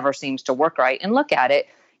just never seems to work right. And look at it.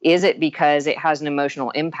 Is it because it has an emotional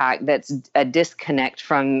impact that's a disconnect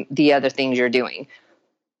from the other things you're doing?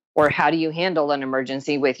 Or how do you handle an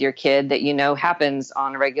emergency with your kid that happens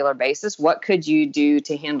on a regular basis? What could you do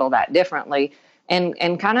to handle that differently?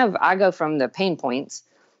 And kind of I go from the pain points.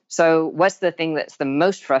 So what's the thing that's the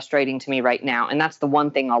most frustrating to me right now? And that's the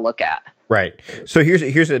one thing I'll look at. Right. So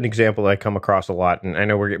here's an example that I come across a lot, and I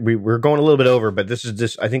know we're going a little bit over, but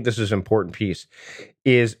I think this is an important piece.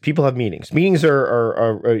 Is people have meetings. Meetings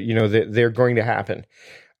are they're going to happen.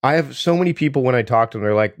 I have so many people when I talk to them,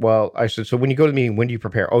 they're like, well, I said, so when you go to the meeting, when do you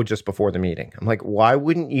prepare? Oh, just before the meeting. I'm like, why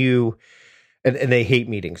wouldn't you? And they hate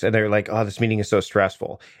meetings, and they're like, oh, this meeting is so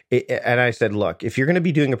stressful. And I said, look, if you're going to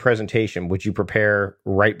be doing a presentation, would you prepare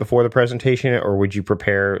right before the presentation, or would you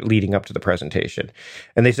prepare leading up to the presentation?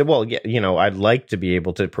 And they said, well, yeah, I'd like to be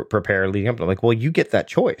able to prepare leading up. I'm like, well, you get that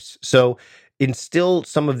choice. So instill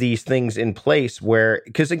some of these things in place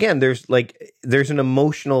because again, there's an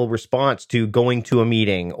emotional response to going to a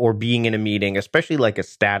meeting or being in a meeting, especially like a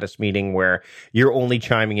status meeting where you're only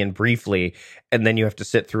chiming in briefly and then you have to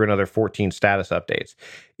sit through another 14 status updates.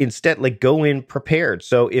 Instead, go in prepared.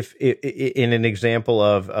 So if in an example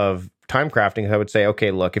of time crafting, I would say,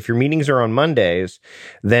 okay, look, if your meetings are on Mondays,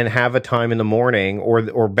 then have a time in the morning,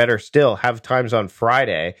 or better still, have times on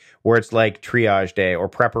Friday where it's like triage day or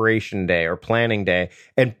preparation day or planning day.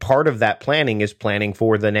 And part of that planning is planning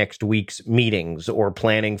for the next week's meetings or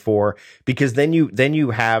planning because then you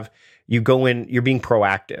go in, you're being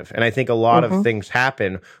proactive. And I think a lot of things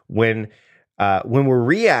happen when we're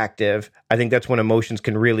reactive. I think that's when emotions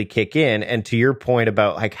can really kick in. And to your point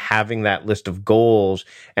about having that list of goals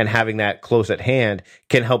and having that close at hand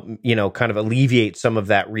can help, kind of alleviate some of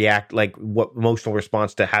that what emotional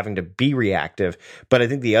response to having to be reactive. But I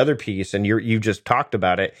think the other piece, and you just talked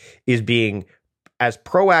about it, is being as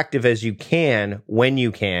proactive as you can when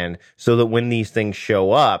you can, so that when these things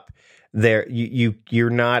show up, you're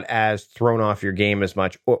not as thrown off your game as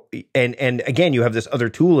much. And again, you have this other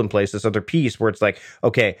tool in place, this other piece where it's like,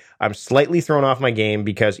 okay, I'm slightly thrown off my game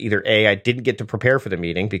because either A, I didn't get to prepare for the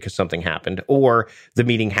meeting because something happened, or the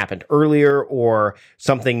meeting happened earlier, or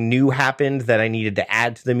something new happened that I needed to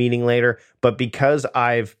add to the meeting later. But because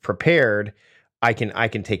I've prepared, I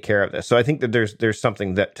can take care of this. So I think that there's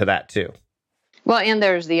something to that too. Well, and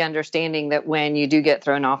there's the understanding that when you do get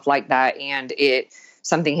thrown off like that and it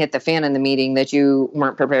something hit the fan in the meeting that you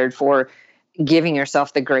weren't prepared for, giving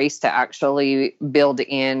yourself the grace to actually build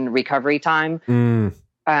in recovery time,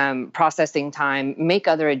 processing time, make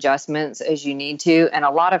other adjustments as you need to. And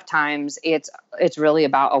a lot of times it's really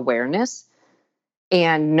about awareness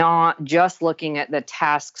and not just looking at the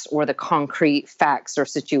tasks or the concrete facts or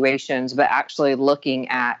situations, but actually looking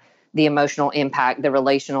at the emotional impact, the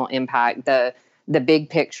relational impact, the big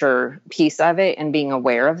picture piece of it, and being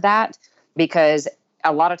aware of that. Because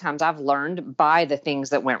a lot of times I've learned by the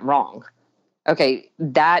things that went wrong. Okay,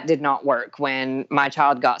 that did not work when my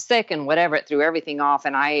child got sick and whatever, it threw everything off,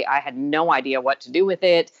 and I had no idea what to do with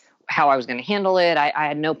it, how I was going to handle it. I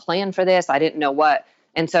had no plan for this. I didn't know what.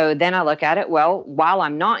 And so then I look at it, well, while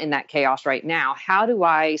I'm not in that chaos right now, how do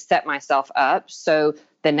I set myself up so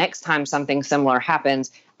the next time something similar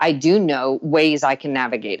happens, I do know ways I can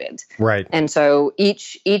navigate it. Right. And so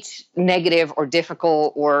each negative or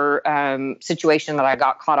difficult or situation that I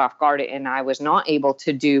got caught off guard in, I was not able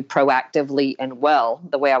to do proactively and well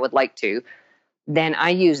the way I would like to, then I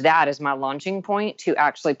use that as my launching point to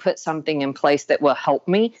actually put something in place that will help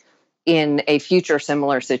me in a future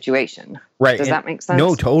similar situation. Right. Does that make sense?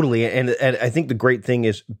 No, totally. And I think the great thing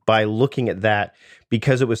is by looking at that,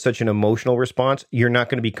 because it was such an emotional response, you're not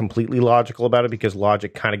going to be completely logical about it, because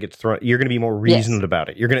logic kind of gets thrown. You're going to be more reasoned about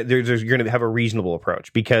it. You're going to have a reasonable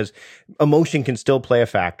approach, because emotion can still play a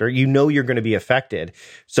factor. You know you're going to be affected,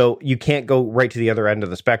 so you can't go right to the other end of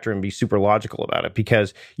the spectrum and be super logical about it,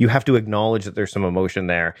 because you have to acknowledge that there's some emotion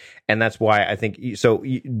there. And that's why I think so.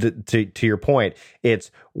 To your point, it's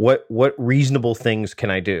what reasonable things can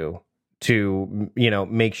I do to,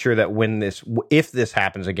 make sure that if this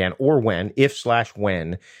happens again, or when this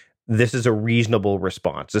is a reasonable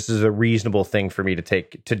response. This is a reasonable thing for me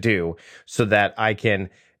to do, so that I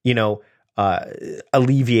can,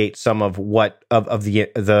 alleviate some of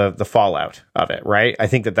the fallout of it. Right. I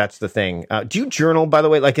think that's the thing. Do you journal, by the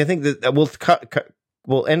way? Like, I think that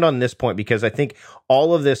we'll end on this point, because I think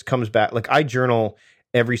all of this comes back. Like, I journal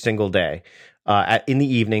every single day. In the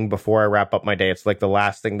evening before I wrap up my day. It's like the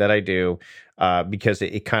last thing that I do, because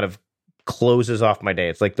it kind of closes off my day.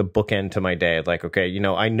 It's like the bookend to my day. Like, okay,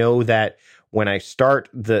 I know that when I start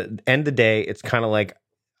the end of the day, it's kind of like,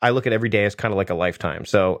 I look at every day as kind of like a lifetime.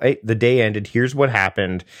 So the day ended, here's what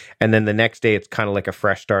happened. And then the next day, it's kind of like a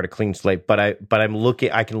fresh start, a clean slate. But I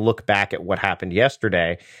can look back at what happened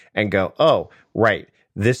yesterday and go, oh, right.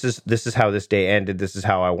 This is how this day ended. This is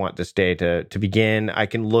how I want this day to begin. I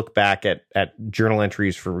can look back at journal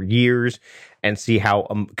entries for years and see how,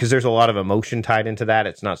 because there's a lot of emotion tied into that.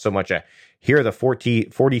 It's not so much here are the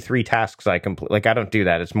 43 tasks I complete. Like, I don't do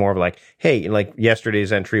that. It's more of like, hey, like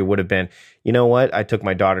yesterday's entry would have been, you know what? I took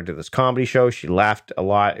my daughter to this comedy show. She laughed a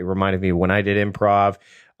lot. It reminded me of when I did improv.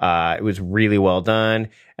 It was really well done.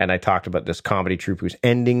 And I talked about this comedy troupe who's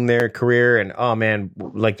ending their career. And, oh man,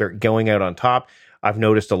 like, they're going out on top. I've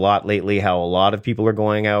noticed a lot lately how a lot of people are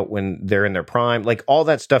going out when they're in their prime. Like, all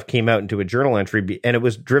that stuff came out into a journal entry, and it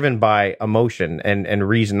was driven by emotion and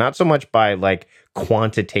reason, not so much by like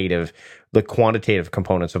the quantitative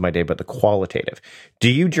components of my day, but the qualitative.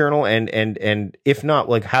 Do you journal? And if not,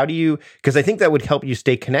 like, how do you, because I think that would help you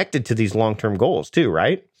stay connected to these long-term goals too,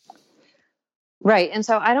 right? Right. And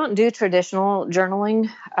so I don't do traditional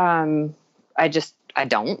journaling. I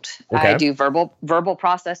don't. Okay. I do verbal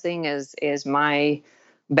processing is my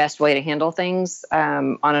best way to handle things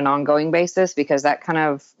on an ongoing basis, because that kind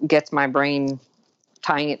of gets my brain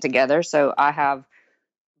tying it together. So I have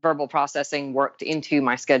verbal processing worked into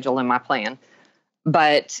my schedule and my plan.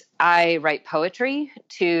 But I write poetry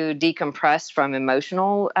to decompress from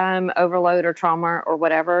emotional overload or trauma or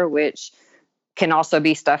whatever, which can also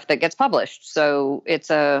be stuff that gets published. So it's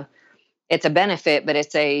a benefit, but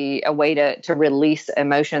it's a way to release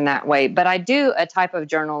emotion that way. But I do a type of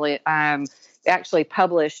journal. Actually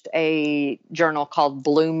published a journal called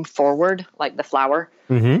Bloom Forward, like the flower,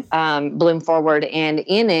 Bloom Forward. And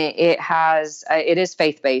in it, it is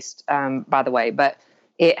faith-based, by the way, but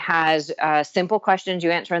it has simple questions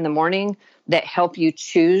you answer in the morning that help you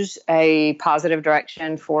choose a positive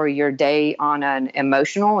direction for your day on an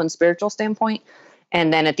emotional and spiritual standpoint.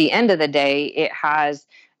 And then at the end of the day, it has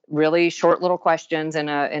really short little questions in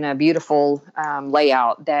a beautiful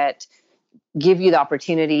layout that give you the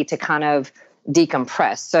opportunity to kind of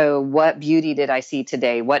decompress. So what beauty did I see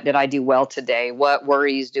today? What did I do well today? What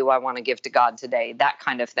worries do I want to give to God today? That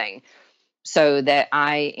kind of thing. So that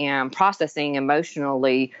I am processing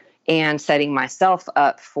emotionally and setting myself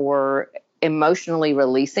up for emotionally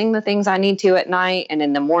releasing the things I need to at night. And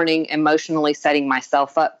in the morning, emotionally setting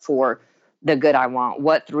myself up for the good I want.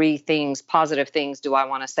 What 3 things, positive things, do I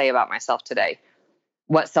want to say about myself today?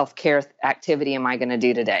 what self-care activity am I going to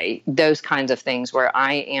do today? Those kinds of things where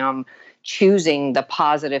I am choosing the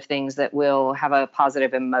positive things that will have a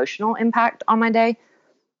positive emotional impact on my day.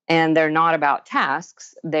 And they're not about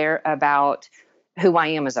tasks. They're about who I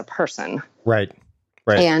am as a person. Right.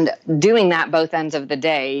 Right. And doing that both ends of the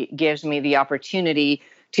day gives me the opportunity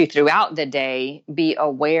to, throughout the day, be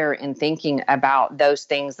aware and thinking about those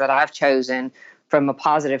things that I've chosen from a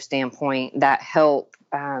positive standpoint that help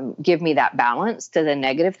give me that balance to the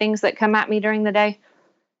negative things that come at me during the day.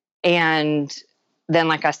 And then,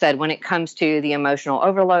 like I said, when it comes to the emotional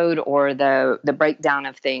overload or the breakdown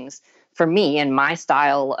of things, for me and my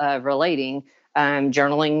style of relating,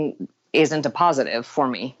 journaling isn't a positive for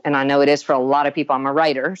me. And I know it is for a lot of people. I'm a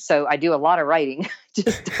writer, so I do a lot of writing,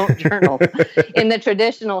 just don't journal in the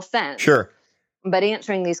traditional sense. Sure. But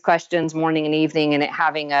answering these questions morning and evening and it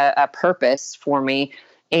having a purpose for me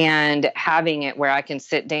and having it where I can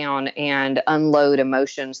sit down and unload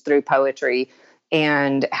emotions through poetry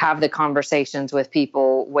and have the conversations with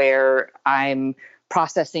people where I'm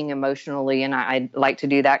processing emotionally. And I like to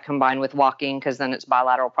do that combined with walking, because then it's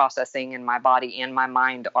bilateral processing and my body and my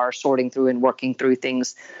mind are sorting through and working through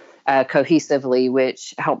things cohesively,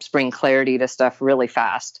 which helps bring clarity to stuff really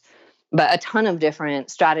fast. But a ton of different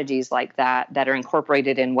strategies like that are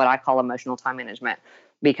incorporated in what I call emotional time management,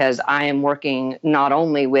 because I am working not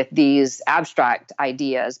only with these abstract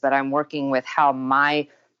ideas, but I'm working with how my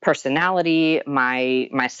personality,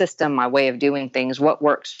 my system, my way of doing things, what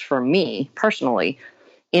works for me personally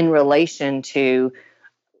in relation to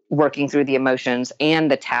working through the emotions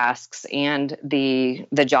and the tasks and the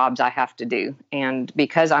jobs I have to do. And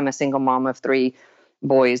because I'm a single mom of 3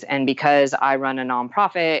 boys, and because I run a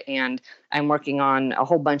nonprofit and I'm working on a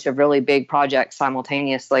whole bunch of really big projects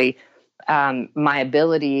simultaneously, my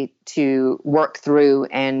ability to work through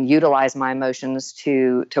and utilize my emotions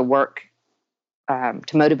to work,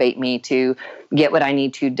 to motivate me to get what I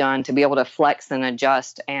need to done, to be able to flex and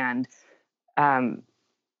adjust and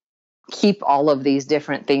keep all of these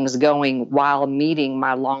different things going while meeting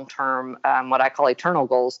my long-term, what I call eternal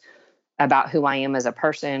goals about who I am as a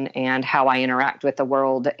person and how I interact with the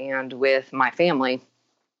world and with my family.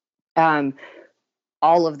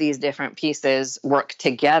 All of these different pieces work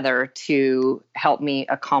together to help me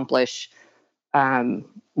accomplish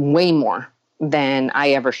way more than I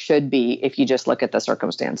ever should be if you just look at the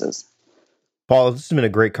circumstances. Paula, this has been a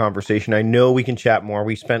great conversation. I know we can chat more.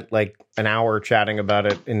 We spent like an hour chatting about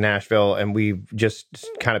it in Nashville, and we've just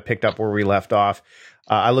kind of picked up where we left off.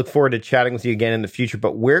 I look forward to chatting with you again in the future,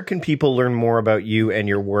 but where can people learn more about you and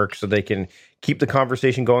your work so they can keep the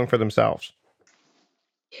conversation going for themselves?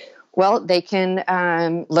 Well, they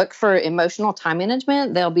can look for Emotional Time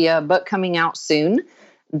Management. There'll be a book coming out soon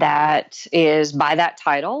that is by that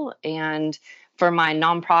title. And for my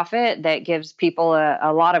nonprofit, that gives people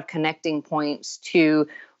a lot of connecting points to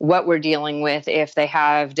what we're dealing with if they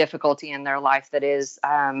have difficulty in their life that is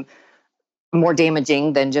more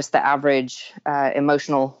damaging than just the average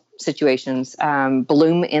emotional situations.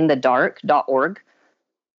 bloominthedark.org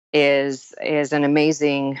is an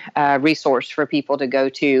amazing resource for people to go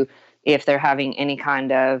to if they're having any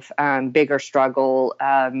kind of bigger struggle,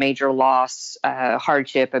 major loss,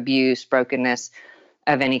 hardship, abuse, brokenness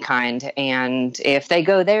of any kind. And if they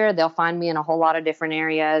go there, they'll find me in a whole lot of different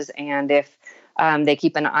areas. And if they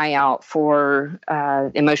keep an eye out for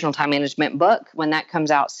Emotional Time Management book, when that comes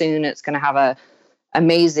out soon, it's going to have a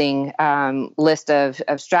amazing list of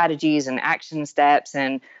strategies and action steps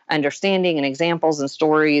and understanding and examples and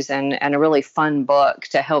stories, and a really fun book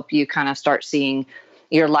to help you kind of start seeing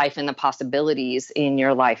your life and the possibilities in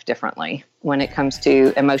your life differently when it comes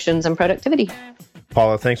to emotions and productivity.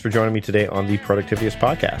 Paula, thanks for joining me today on the Productivityist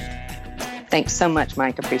podcast. Thanks so much,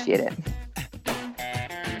 Mike. Appreciate it.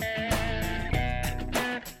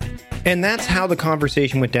 And that's how the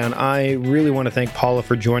conversation went down. I really want to thank Paula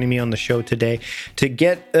for joining me on the show today. To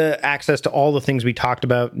get access to all the things we talked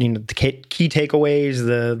about, the key takeaways,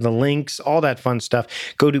 the links, all that fun stuff,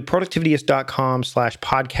 go to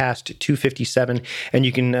productivityist.com/podcast257, and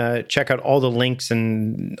you can check out all the links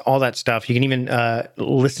and all that stuff. You can even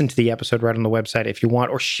listen to the episode right on the website if you want,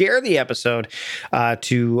 or share the episode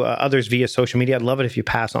to others via social media. I'd love it if you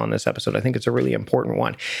pass on this episode. I think it's a really important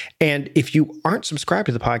one. And if you aren't subscribed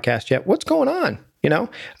to the podcast yet, what's going on?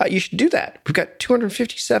 You should do that. We've got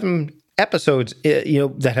 257 episodes,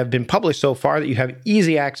 that have been published so far that you have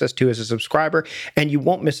easy access to as a subscriber, and you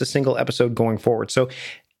won't miss a single episode going forward. So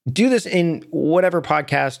Do this in whatever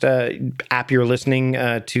podcast app you're listening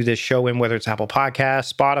to this show in, whether it's Apple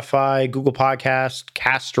Podcasts, Spotify, Google Podcasts,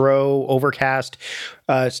 Castro, Overcast,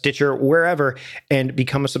 Stitcher, wherever, and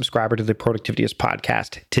become a subscriber to the Productivityist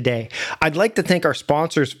podcast today. I'd like to thank our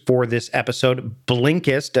sponsors for this episode,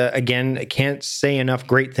 Blinkist. Again, can't say enough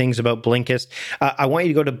great things about Blinkist. I want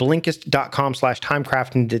you to go to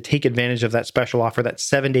Blinkist.com/timecrafting to take advantage of that special offer, that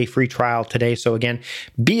 7-day free trial today. So again,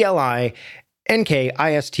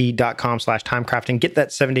 BLINKIST.com/timecrafting. Get that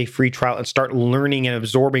 7-day free trial and start learning and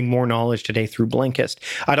absorbing more knowledge today through Blinkist.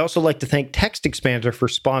 I'd also like to thank Text Expander for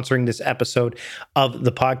sponsoring this episode of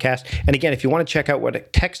the podcast. And again, if you want to check out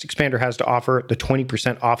what Text Expander has to offer, the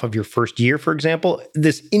 20% off of your first year, for example,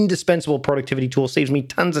 this indispensable productivity tool saves me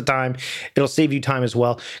tons of time. It'll save you time as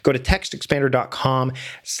well. Go to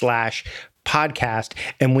textexpander.com/podcast.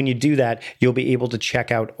 And when you do that, you'll be able to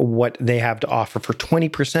check out what they have to offer for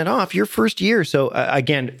 20% off your first year. So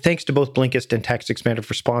again, thanks to both Blinkist and Text Expander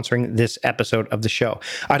for sponsoring this episode of the show.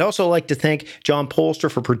 I'd also like to thank John Polster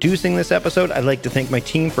for producing this episode. I'd like to thank my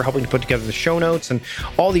team for helping to put together the show notes and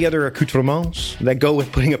all the other accoutrements that go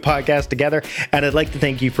with putting a podcast together. And I'd like to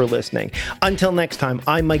thank you for listening. Until next time,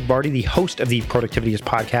 I'm Mike Barty, the host of the Productivityist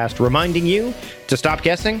podcast, reminding you to stop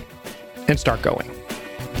guessing and start going.